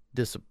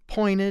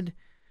disappointed,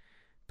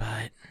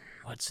 but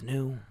what's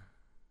new?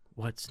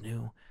 What's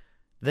new?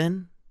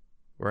 Then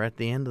we're at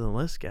the end of the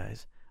list,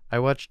 guys. I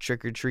watched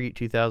Trick or Treat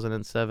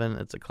 2007.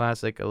 It's a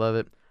classic. I love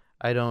it.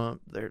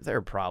 There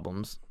are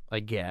problems, I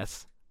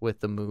guess, with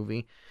the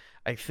movie.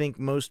 I think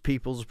most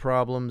people's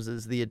problems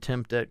is the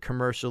attempt at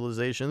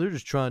commercialization. They're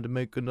just trying to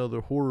make another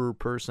horror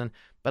person.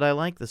 But I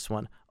like this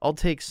one. I'll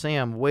take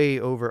Sam way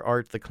over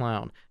Art the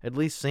Clown. At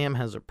least Sam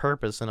has a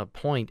purpose and a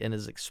point and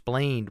is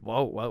explained.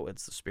 Whoa,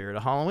 it's the spirit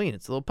of Halloween.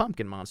 It's a little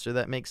pumpkin monster.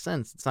 That makes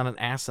sense. It's not an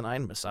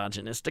asinine,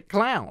 misogynistic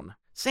clown.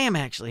 Sam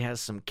actually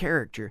has some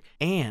character,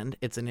 and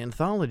it's an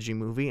anthology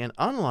movie, and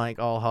unlike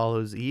All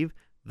Hallows Eve,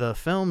 the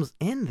films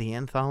in the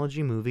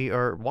anthology movie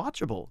are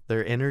watchable.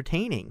 They're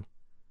entertaining.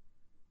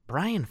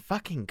 Brian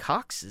fucking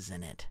Cox is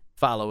in it.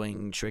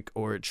 Following Trick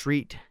or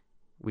Treat,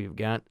 we've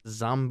got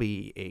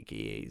Zombie,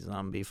 a.k.a.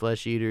 Zombie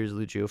Flesh Eaters,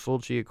 Lucio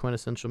Fulci, a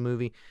quintessential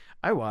movie.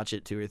 I watch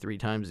it 2 or 3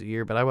 times a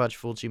year, but I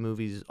watch Fulci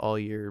movies all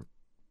year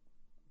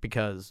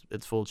because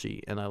it's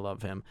Fulci and I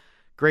love him.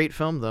 Great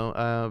film, though.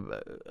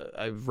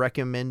 I've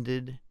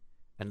recommended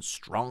and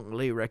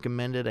strongly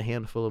recommended a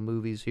handful of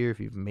movies here. If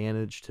you've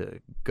managed to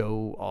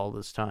go all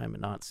this time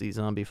and not see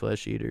Zombie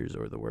Flesh Eaters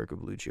or the work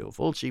of Lucio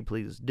Fulci,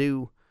 please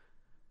do.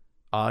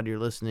 Odd you're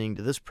listening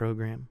to this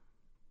program,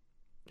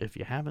 if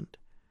you haven't.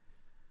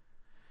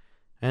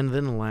 And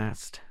then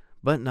last,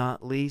 but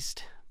not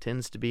least,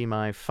 tends to be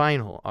my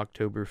final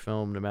October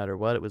film, no matter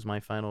what. It was my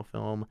final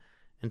film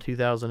in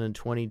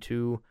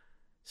 2022.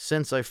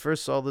 Since I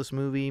first saw this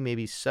movie,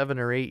 maybe 7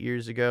 or 8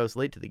 years ago, I was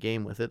late to the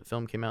game with it. The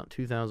film came out in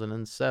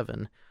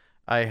 2007.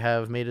 I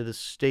have made it a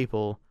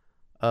staple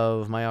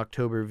of my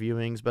October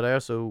viewings, but I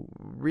also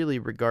really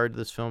regard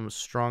this film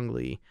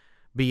strongly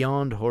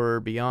beyond horror,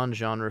 beyond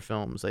genre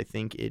films. I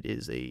think it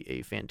is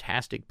a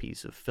fantastic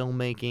piece of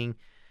filmmaking.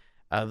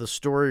 The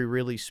story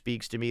really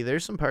speaks to me.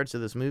 There's some parts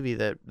of this movie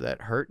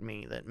that hurt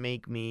me, that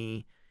make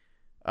me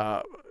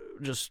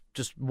just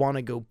want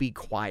to go be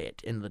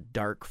quiet in the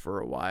dark for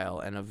a while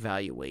and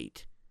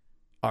evaluate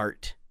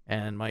art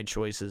and my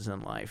choices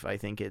in life. I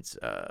think it's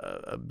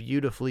a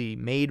beautifully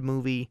made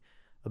movie,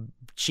 a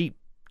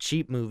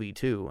cheap movie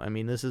too. I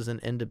mean, this is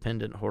an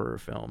independent horror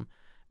film.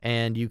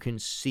 and you can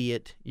see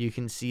it. You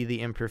can see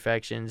the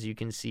imperfections. You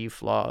can see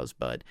flaws.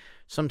 But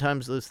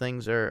sometimes those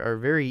things are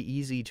very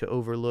easy to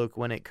overlook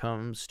when it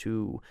comes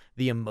to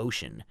the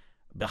emotion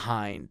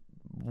behind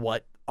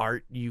what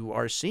art you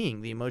are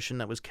seeing, the emotion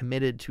that was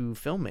committed to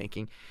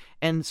filmmaking.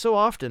 And so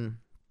often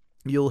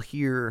you'll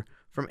hear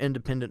from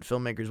independent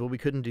filmmakers, well, we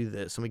couldn't do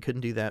this and we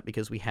couldn't do that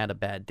because we had a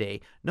bad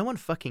day. No one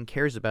fucking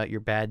cares about your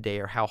bad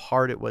day or how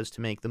hard it was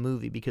to make the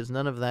movie, because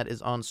none of that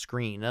is on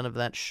screen. None of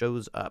that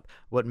shows up.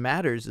 What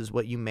matters is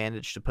what you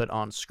managed to put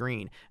on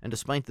screen. And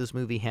despite this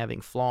movie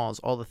having flaws,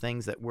 all the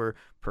things that were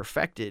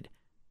perfected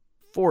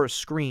for a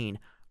screen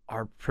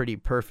are pretty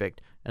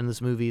perfect. And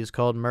this movie is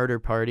called Murder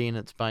Party, and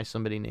it's by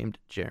somebody named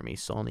Jeremy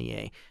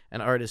Saulnier,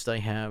 an artist I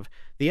have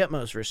the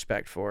utmost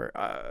respect for.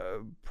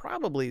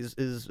 Probably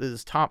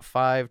is top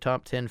 5,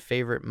 top 10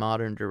 favorite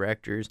modern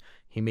directors.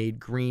 He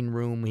made Green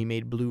Room, he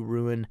made Blue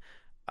Ruin.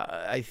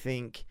 I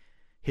think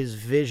his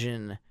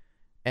vision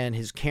and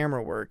his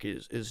camera work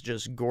is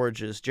just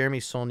gorgeous.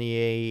 Jeremy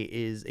Saulnier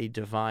is a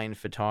divine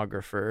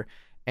photographer.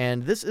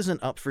 And this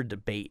isn't up for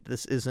debate.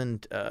 This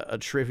isn't a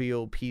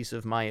trivial piece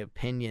of my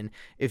opinion.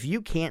 If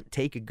you can't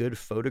take a good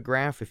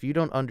photograph, if you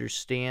don't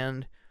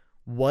understand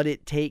what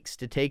it takes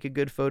to take a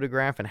good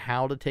photograph and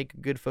how to take a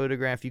good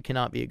photograph, you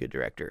cannot be a good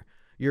director.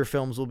 Your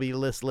films will be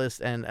listless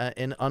and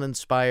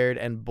uninspired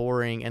and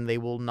boring, and they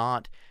will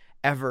not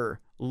ever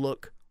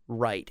look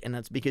right. And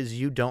that's because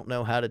you don't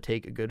know how to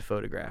take a good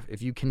photograph.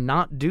 If you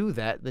cannot do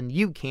that, then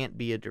you can't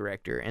be a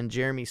director. And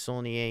Jeremy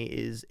Saulnier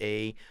is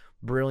a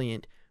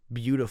brilliant,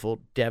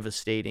 beautiful,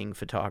 devastating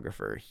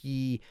photographer.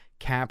 He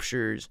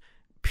captures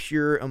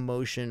pure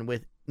emotion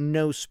with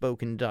no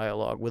spoken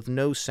dialogue, with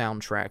no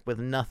soundtrack, with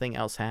nothing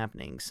else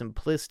happening.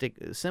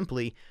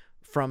 Simply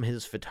from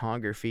his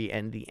photography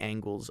and the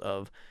angles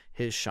of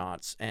his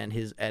shots, and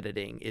his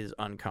editing is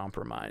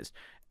uncompromised.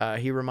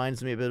 He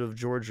reminds me a bit of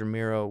George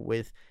Romero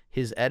with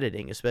his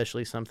editing,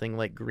 especially something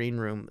like Green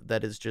Room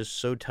that is just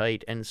so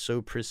tight and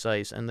so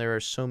precise, and there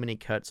are so many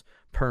cuts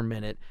per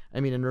minute. I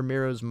mean, in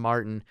Romero's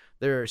Martin,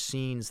 there are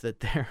scenes that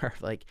there are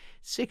like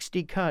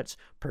 60 cuts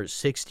per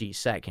 60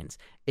 seconds.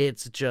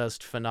 It's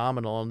just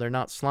phenomenal, and they're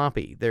not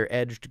sloppy. They're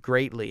edged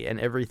greatly, and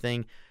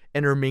everything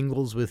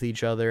intermingles with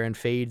each other and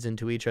fades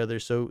into each other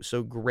so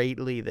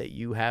greatly that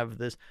you have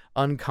this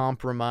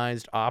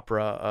uncompromised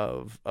opera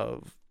of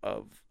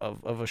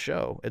a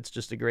show. It's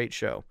just a great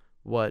show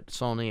what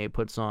Saulnier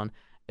puts on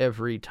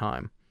every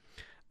time.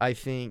 I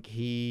think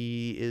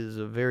he is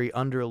a very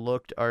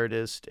underlooked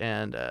artist,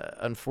 and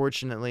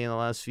unfortunately in the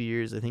last few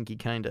years, I think he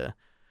kind of,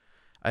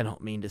 I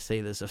don't mean to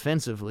say this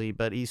offensively,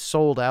 but he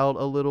sold out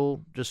a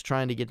little, just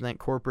trying to get that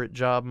corporate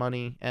job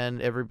money.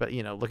 And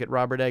everybody, look at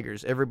Robert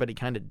Eggers. Everybody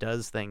kind of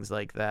does things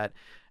like that,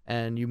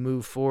 and you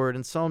move forward.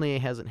 And Saulnier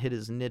hasn't hit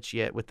his niche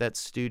yet with that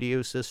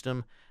studio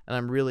system, and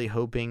I'm really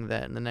hoping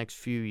that in the next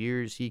few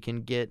years he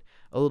can get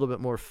a little bit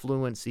more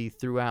fluency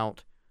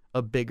throughout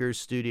a bigger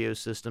studio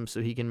system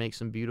so he can make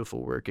some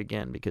beautiful work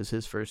again, because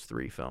his first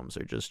 3 films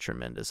are just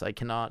tremendous. I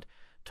cannot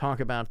talk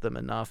about them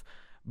enough.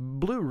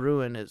 Blue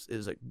Ruin is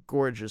a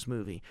gorgeous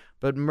movie,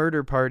 but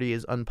Murder Party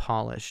is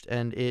unpolished,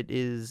 and it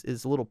is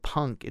a little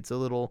punk. It's a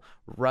little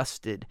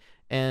rusted,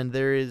 and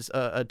there is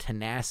a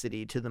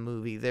tenacity to the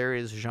movie. There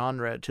is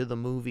genre to the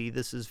movie.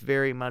 This is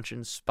very much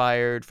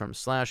inspired from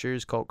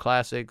slashers, cult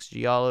classics,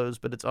 giallos,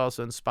 but it's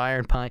also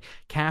inspired by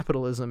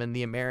capitalism and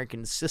the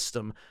American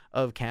system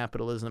of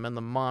capitalism and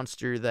the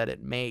monster that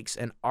it makes,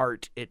 and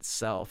art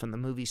itself. And the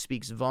movie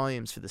speaks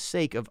volumes for the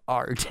sake of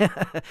art.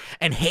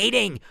 And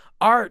hating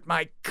art,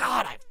 my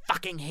God, I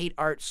fucking hate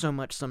art so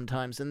much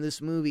sometimes. And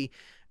this movie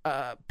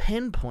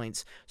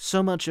pinpoints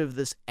so much of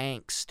this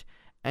angst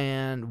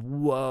and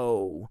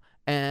woe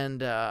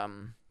and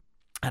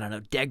I don't know,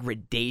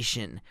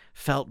 degradation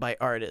felt by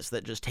artists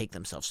that just take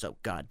themselves so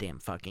goddamn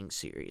fucking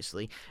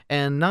seriously.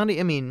 And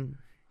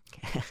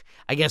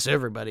I guess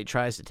everybody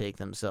tries to take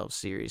themselves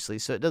seriously,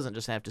 so it doesn't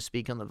just have to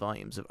speak on the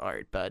volumes of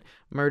art. But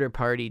Murder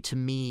Party, to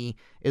me,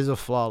 is a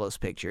flawless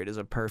picture. It is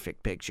a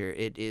perfect picture.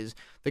 It is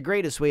the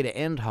greatest way to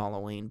end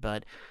Halloween,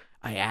 but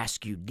I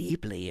ask you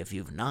deeply, if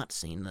you've not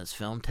seen this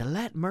film, to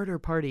let Murder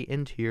Party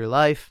into your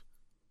life.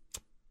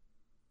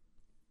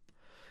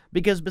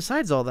 Because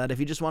besides all that,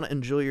 if you just want to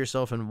enjoy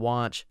yourself and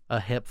watch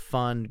a hip,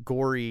 fun,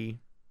 gory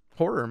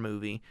horror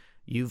movie,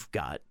 you've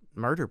got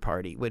Murder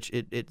Party, which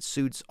it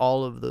suits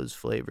all of those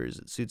flavors.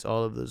 It suits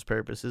all of those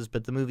purposes.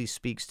 But the movie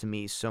speaks to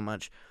me so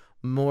much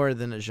more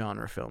than a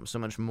genre film, so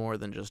much more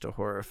than just a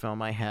horror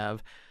film. I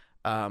have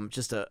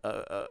just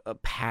a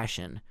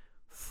passion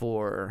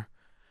for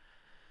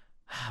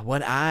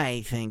what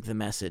I think the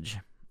message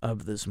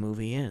of this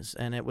movie is.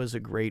 And it was a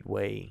great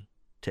way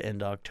to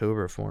end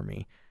October for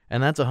me.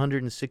 And that's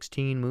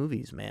 116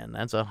 movies, man.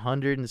 That's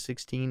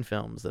 116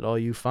 films that all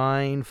you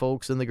fine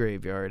folks in the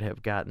graveyard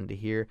have gotten to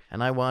hear.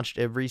 And I watched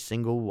every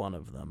single one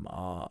of them,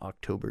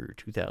 October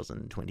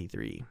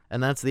 2023.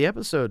 And that's the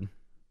episode.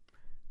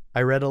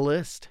 I read a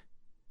list.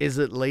 Is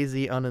it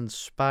lazy,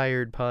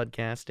 uninspired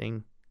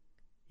podcasting?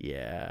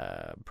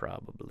 Yeah,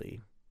 probably.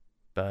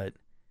 But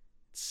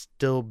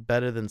still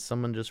better than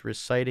someone just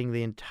reciting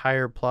the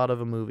entire plot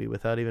of a movie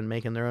without even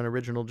making their own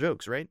original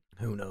jokes, right?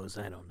 Who knows?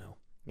 I don't know.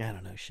 I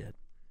don't know shit.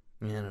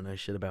 I don't know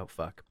shit about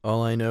fuck.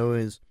 All I know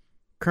is,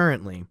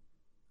 currently,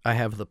 I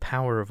have the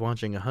power of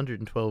watching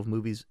 112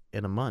 movies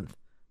in a month.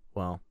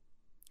 Well,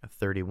 a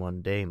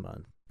 31-day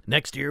month.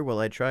 Next year, will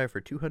I try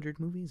for 200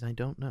 movies? I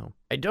don't know.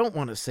 I don't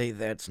want to say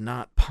that's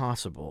not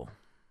possible,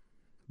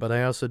 but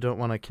I also don't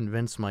want to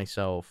convince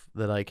myself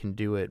that I can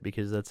do it,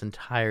 because that's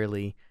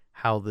entirely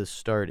how this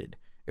started.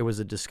 It was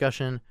a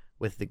discussion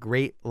with the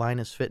great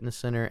Linus Fitness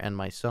Center and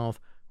myself,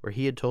 where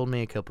he had told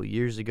me a couple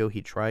years ago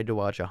he tried to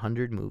watch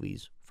 100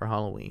 movies for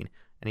Halloween,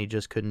 and he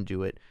just couldn't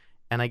do it.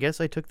 And I guess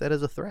I took that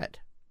as a threat.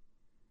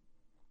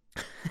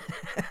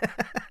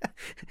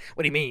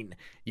 What do you mean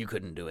you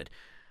couldn't do it?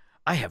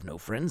 I have no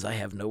friends. I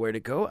have nowhere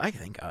to go. I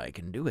think I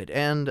can do it.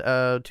 And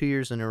 2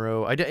 years in a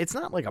row, it's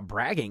not like a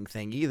bragging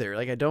thing either.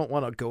 Like, I don't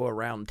want to go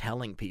around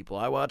telling people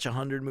I watch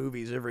 100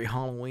 movies every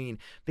Halloween,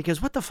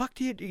 because what the fuck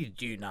do you do?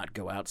 Do you not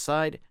go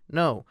outside?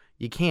 No,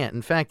 you can't.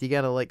 In fact, you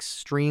got to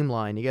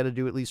streamline. You got to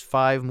do at least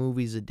 5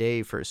 movies a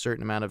day for a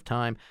certain amount of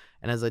time.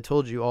 And as I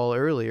told you all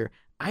earlier,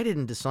 I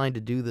didn't decide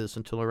to do this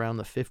until around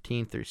the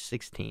 15th or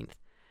 16th.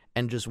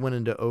 And just went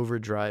into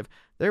overdrive.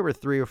 There were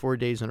 3 or 4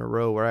 days in a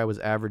row where I was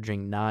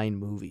averaging 9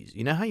 movies.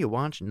 You know how you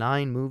watch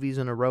 9 movies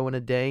in a row in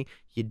a day?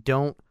 You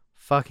don't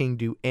fucking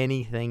do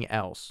anything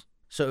else.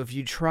 So if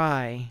you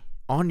try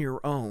on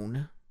your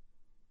own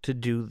to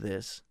do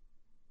this,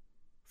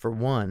 for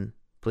one,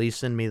 please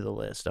send me the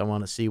list. I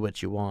want to see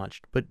what you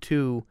watched. But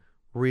 2,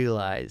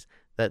 realize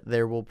that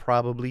there will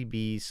probably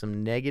be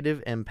some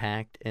negative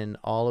impact in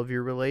all of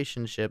your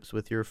relationships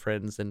with your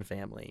friends and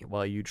family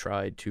while you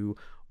try to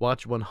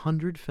watch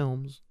 100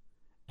 films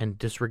and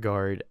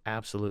disregard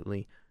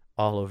absolutely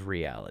all of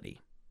reality.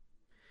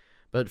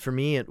 But for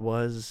me, it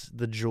was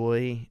the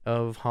joy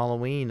of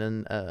Halloween,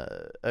 and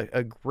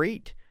a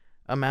great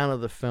amount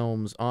of the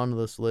films on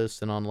this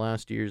list and on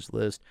last year's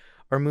list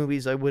are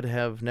movies I would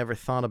have never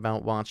thought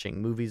about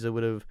watching, movies I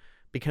would have,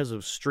 because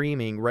of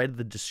streaming, read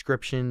the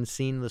description,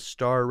 seen the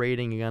star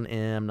rating, and gone,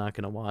 I'm not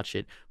going to watch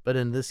it. But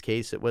in this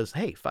case, it was,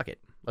 hey, fuck it,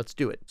 let's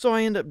do it. So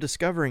I end up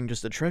discovering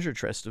just a treasure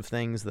chest of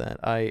things that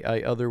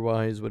I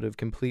otherwise would have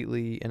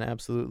completely and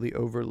absolutely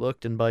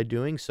overlooked. And by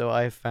doing so,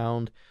 I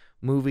found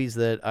movies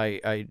that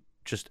I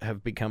just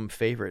have become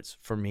favorites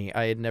for me.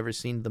 I had never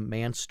seen The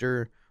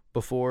Manster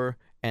before,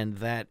 and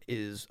that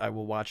is, I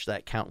will watch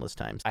that countless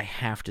times. I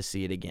have to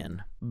see it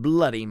again.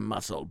 Bloody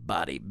Muscle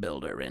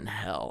Bodybuilder in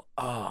Hell.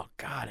 Oh,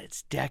 God,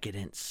 it's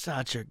decadent.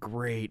 Such a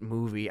great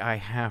movie. I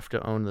have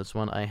to own this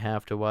one. I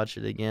have to watch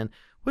it again.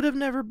 Would have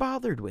never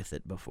bothered with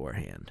it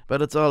beforehand.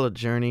 But it's all a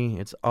journey.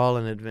 It's all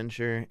an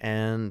adventure.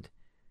 And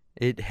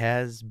it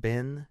has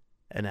been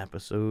an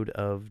episode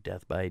of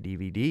Death by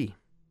DVD.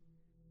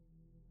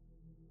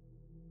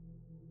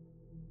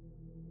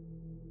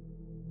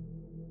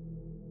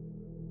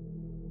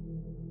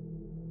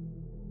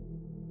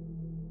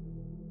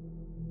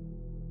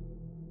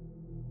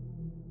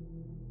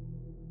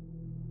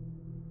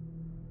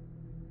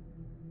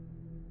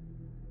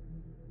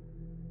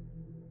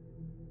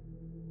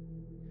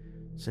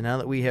 So now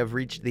that we have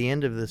reached the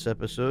end of this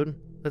episode,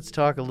 let's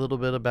talk a little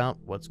bit about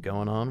what's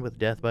going on with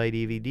Death by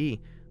DVD.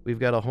 We've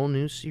got a whole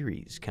new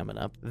series coming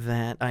up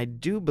that I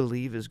do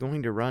believe is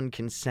going to run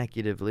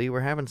consecutively. We're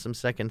having some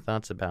second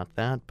thoughts about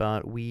that,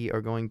 but we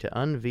are going to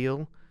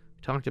unveil,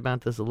 talked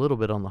about this a little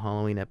bit on the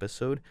Halloween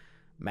episode,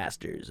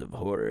 Masters of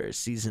Horror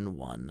Season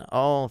 1.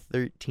 All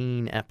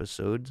 13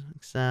 episodes,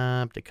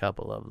 except a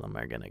couple of them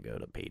are going to go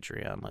to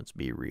Patreon, let's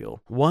be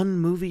real. 1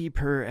 movie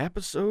per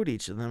episode,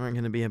 each of them are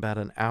going to be about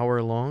an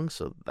hour long,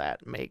 so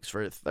that makes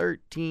for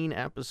 13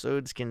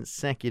 episodes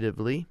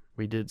consecutively.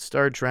 We did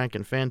Star Trek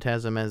and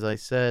Phantasm, as I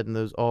said, and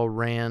those all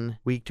ran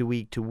week to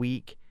week to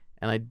week.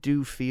 And I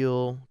do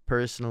feel,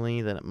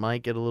 personally, that it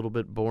might get a little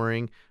bit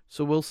boring.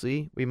 So we'll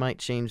see. We might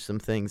change some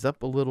things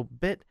up a little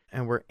bit.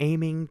 And we're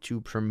aiming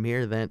to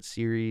premiere that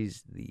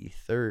series the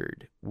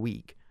 3rd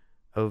week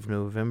of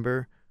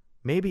November.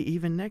 Maybe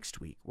even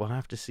next week. We'll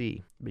have to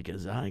see.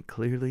 Because I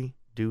clearly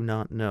do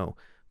not know.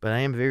 But I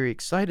am very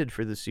excited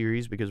for the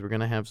series because we're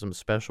going to have some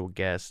special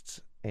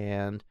guests.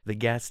 And the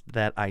guest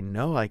that I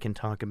know I can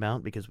talk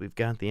about, because we've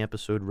got the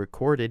episode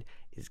recorded,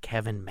 is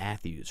Kevin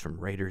Matthews from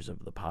Raiders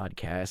of the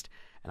Podcast.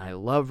 And I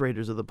love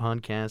Raiders of the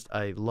Podcast.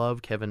 I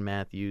love Kevin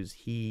Matthews.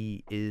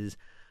 He is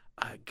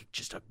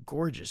just a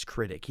gorgeous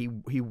critic. He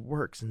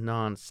works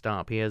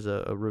nonstop. He has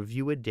a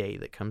review a day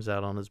that comes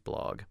out on his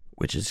blog,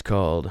 which is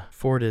called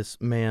Fortis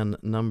Man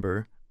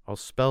Number. I'll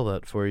spell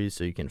that for you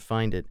so you can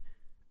find it.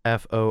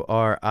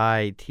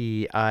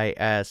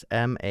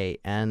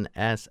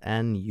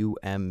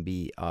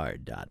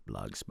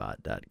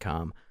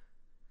 FORITISMANSNUMBR.blogspot.com.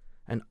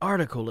 An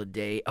article a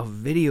day, a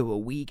video a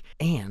week,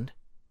 and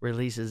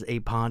releases a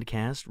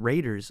podcast,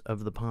 Raiders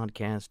of the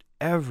Podcast,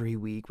 every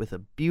week with a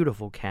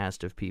beautiful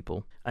cast of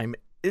people. I'm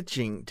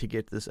itching to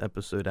get this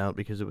episode out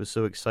because it was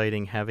so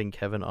exciting having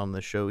Kevin on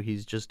the show.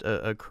 He's just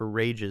a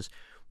courageous,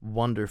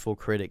 wonderful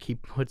critic. He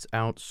puts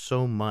out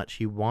so much.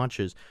 He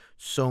watches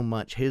so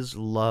much. His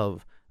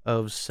love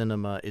of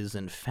cinema is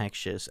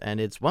infectious, and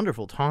it's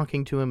wonderful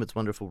talking to him. It's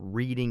wonderful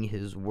reading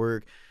his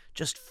work,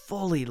 just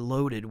fully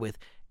loaded with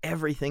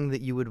everything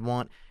that you would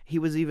want. He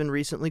was even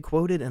recently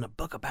quoted in a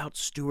book about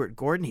Stuart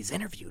Gordon. He's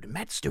interviewed and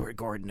met Stuart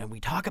Gordon, and we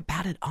talk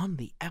about it on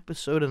the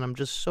episode, and I'm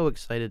just so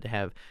excited to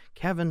have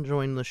Kevin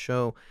join the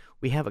show.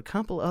 We have a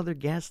couple other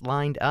guests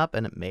lined up,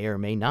 and it may or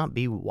may not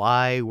be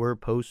why we're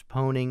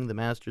postponing the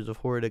Masters of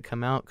Horror to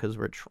come out, because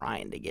we're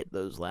trying to get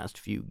those last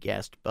few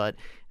guests, but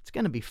it's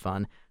going to be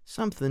fun.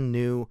 Something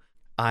new.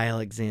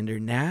 Alexander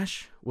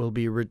Nash will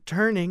be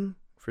returning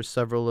for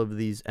several of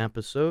these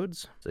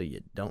episodes, so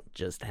you don't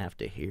just have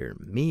to hear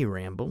me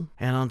ramble.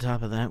 And on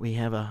top of that, we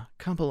have a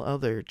couple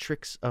other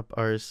tricks up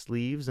our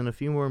sleeves and a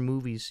few more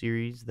movie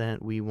series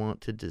that we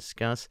want to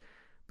discuss.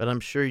 But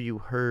I'm sure you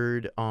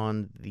heard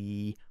on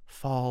the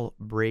fall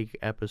break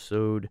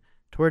episode,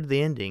 toward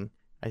the ending,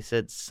 I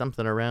said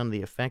something around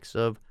the effects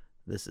of,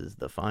 this is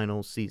the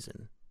final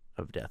season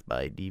of Death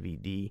by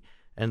DVD,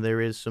 and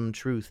there is some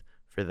truth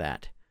for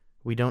that.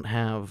 We don't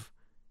have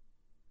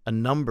a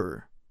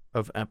number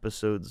of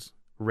episodes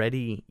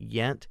ready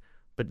yet,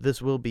 but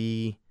this will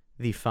be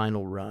the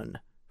final run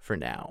for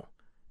now.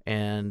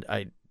 And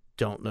I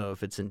don't know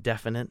if it's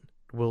indefinite.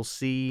 We'll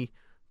see,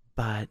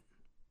 but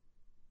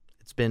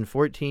it's been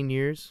 14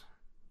 years.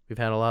 We've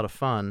had a lot of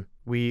fun.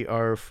 We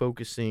are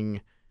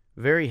focusing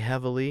very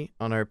heavily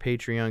on our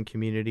Patreon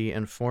community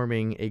and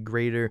forming a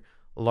greater,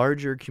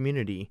 larger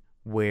community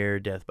where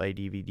Death by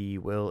DVD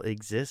will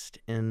exist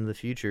in the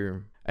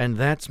future. And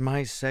that's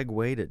my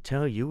segue to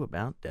tell you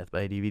about Death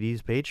by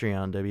DVD's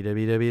Patreon,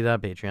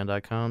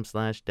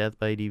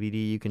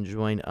 www.patreon.com/deathbydvd. You can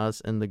join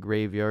us in the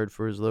graveyard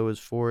for as low as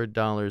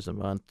 $4 a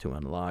month to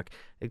unlock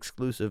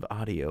exclusive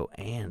audio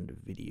and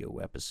video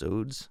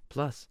episodes,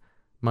 plus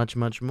much,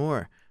 much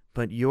more.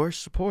 But your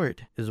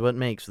support is what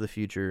makes the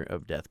future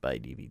of Death by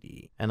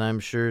DVD. And I'm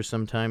sure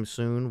sometime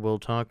soon we'll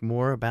talk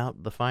more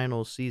about the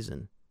final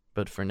season.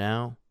 But for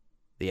now,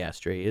 the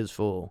ashtray is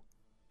full,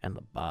 and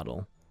the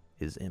bottle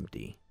is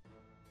empty.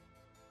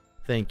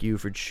 Thank you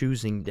for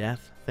choosing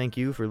death. Thank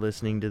you for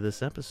listening to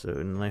this episode,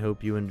 and I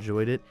hope you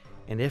enjoyed it.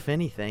 And if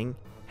anything,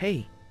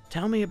 hey,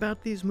 tell me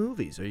about these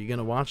movies. Are you going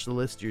to watch the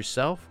list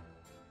yourself?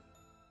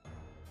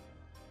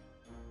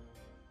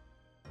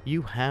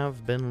 You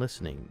have been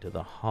listening to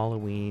the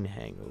Halloween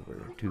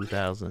Hangover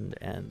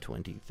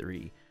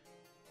 2023.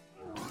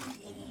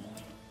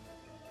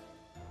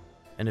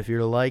 And if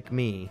you're like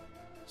me,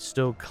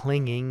 still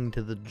clinging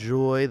to the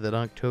joy that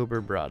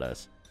October brought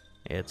us,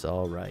 it's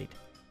all right.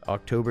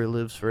 October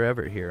lives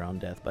forever here on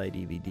Death by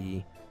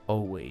DVD,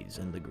 always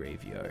in the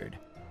graveyard.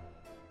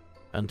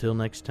 Until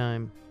next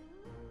time,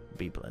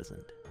 be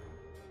pleasant.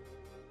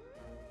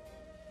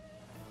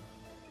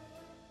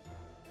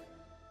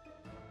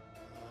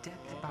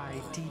 Death by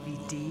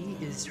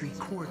DVD is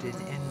recorded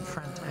in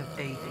front of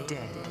a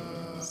dead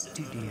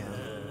studio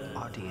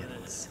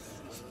audience.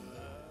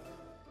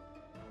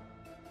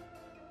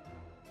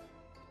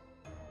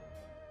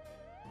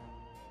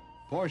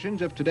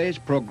 Portions of today's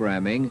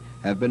programming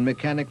have been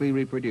mechanically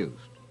reproduced.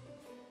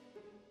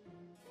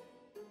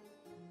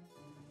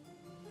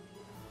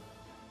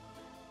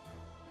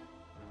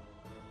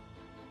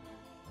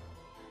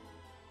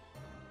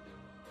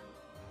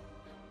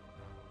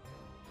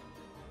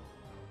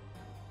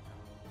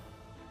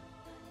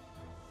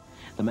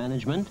 The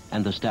management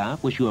and the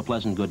staff wish you a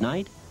pleasant good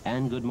night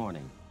and good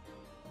morning.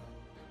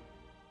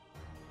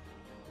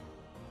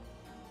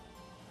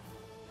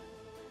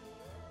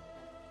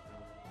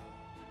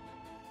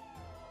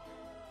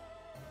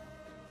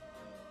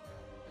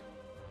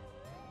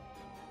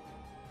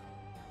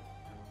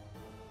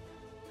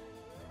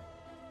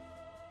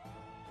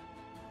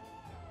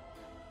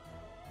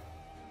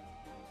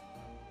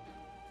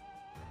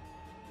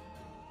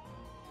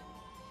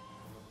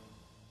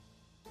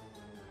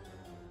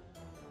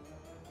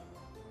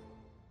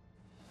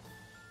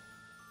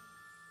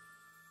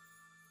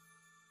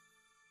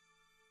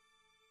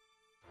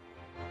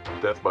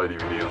 Death by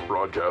DVD is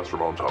broadcast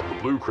from on top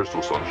of Blue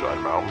Crystal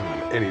Sunshine Mountain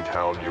in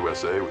Anytown,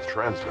 USA, with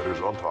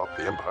transmitters on top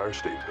the Empire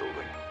State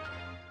Building.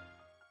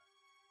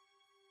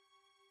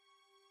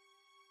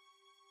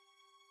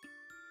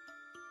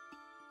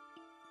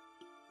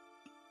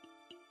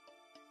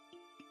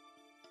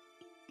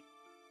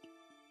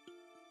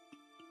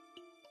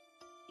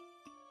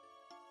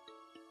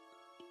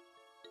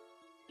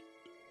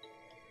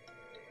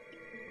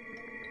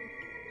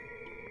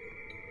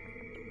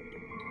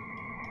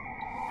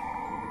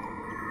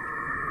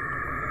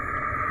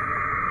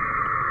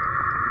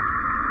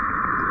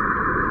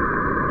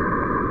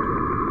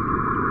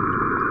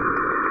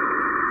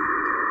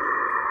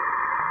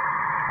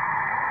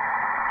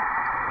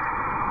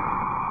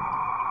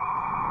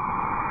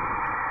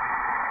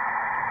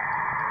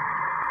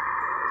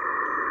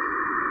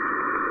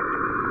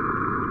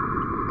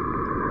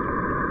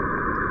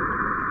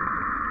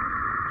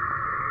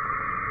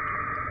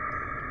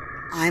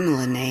 I'm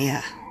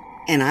Linnea,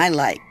 and I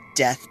like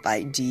Death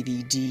by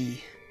DVD.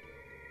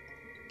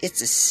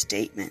 It's a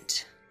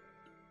statement.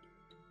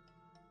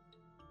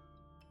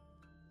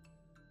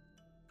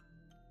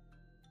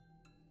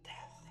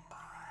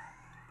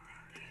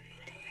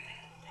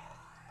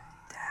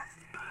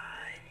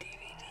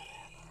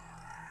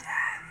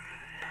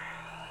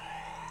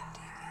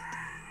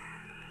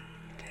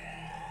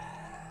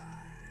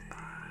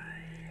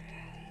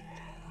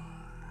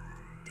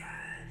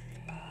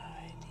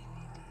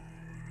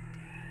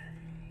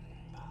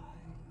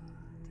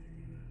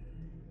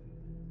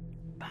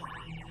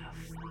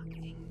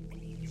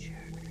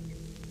 future.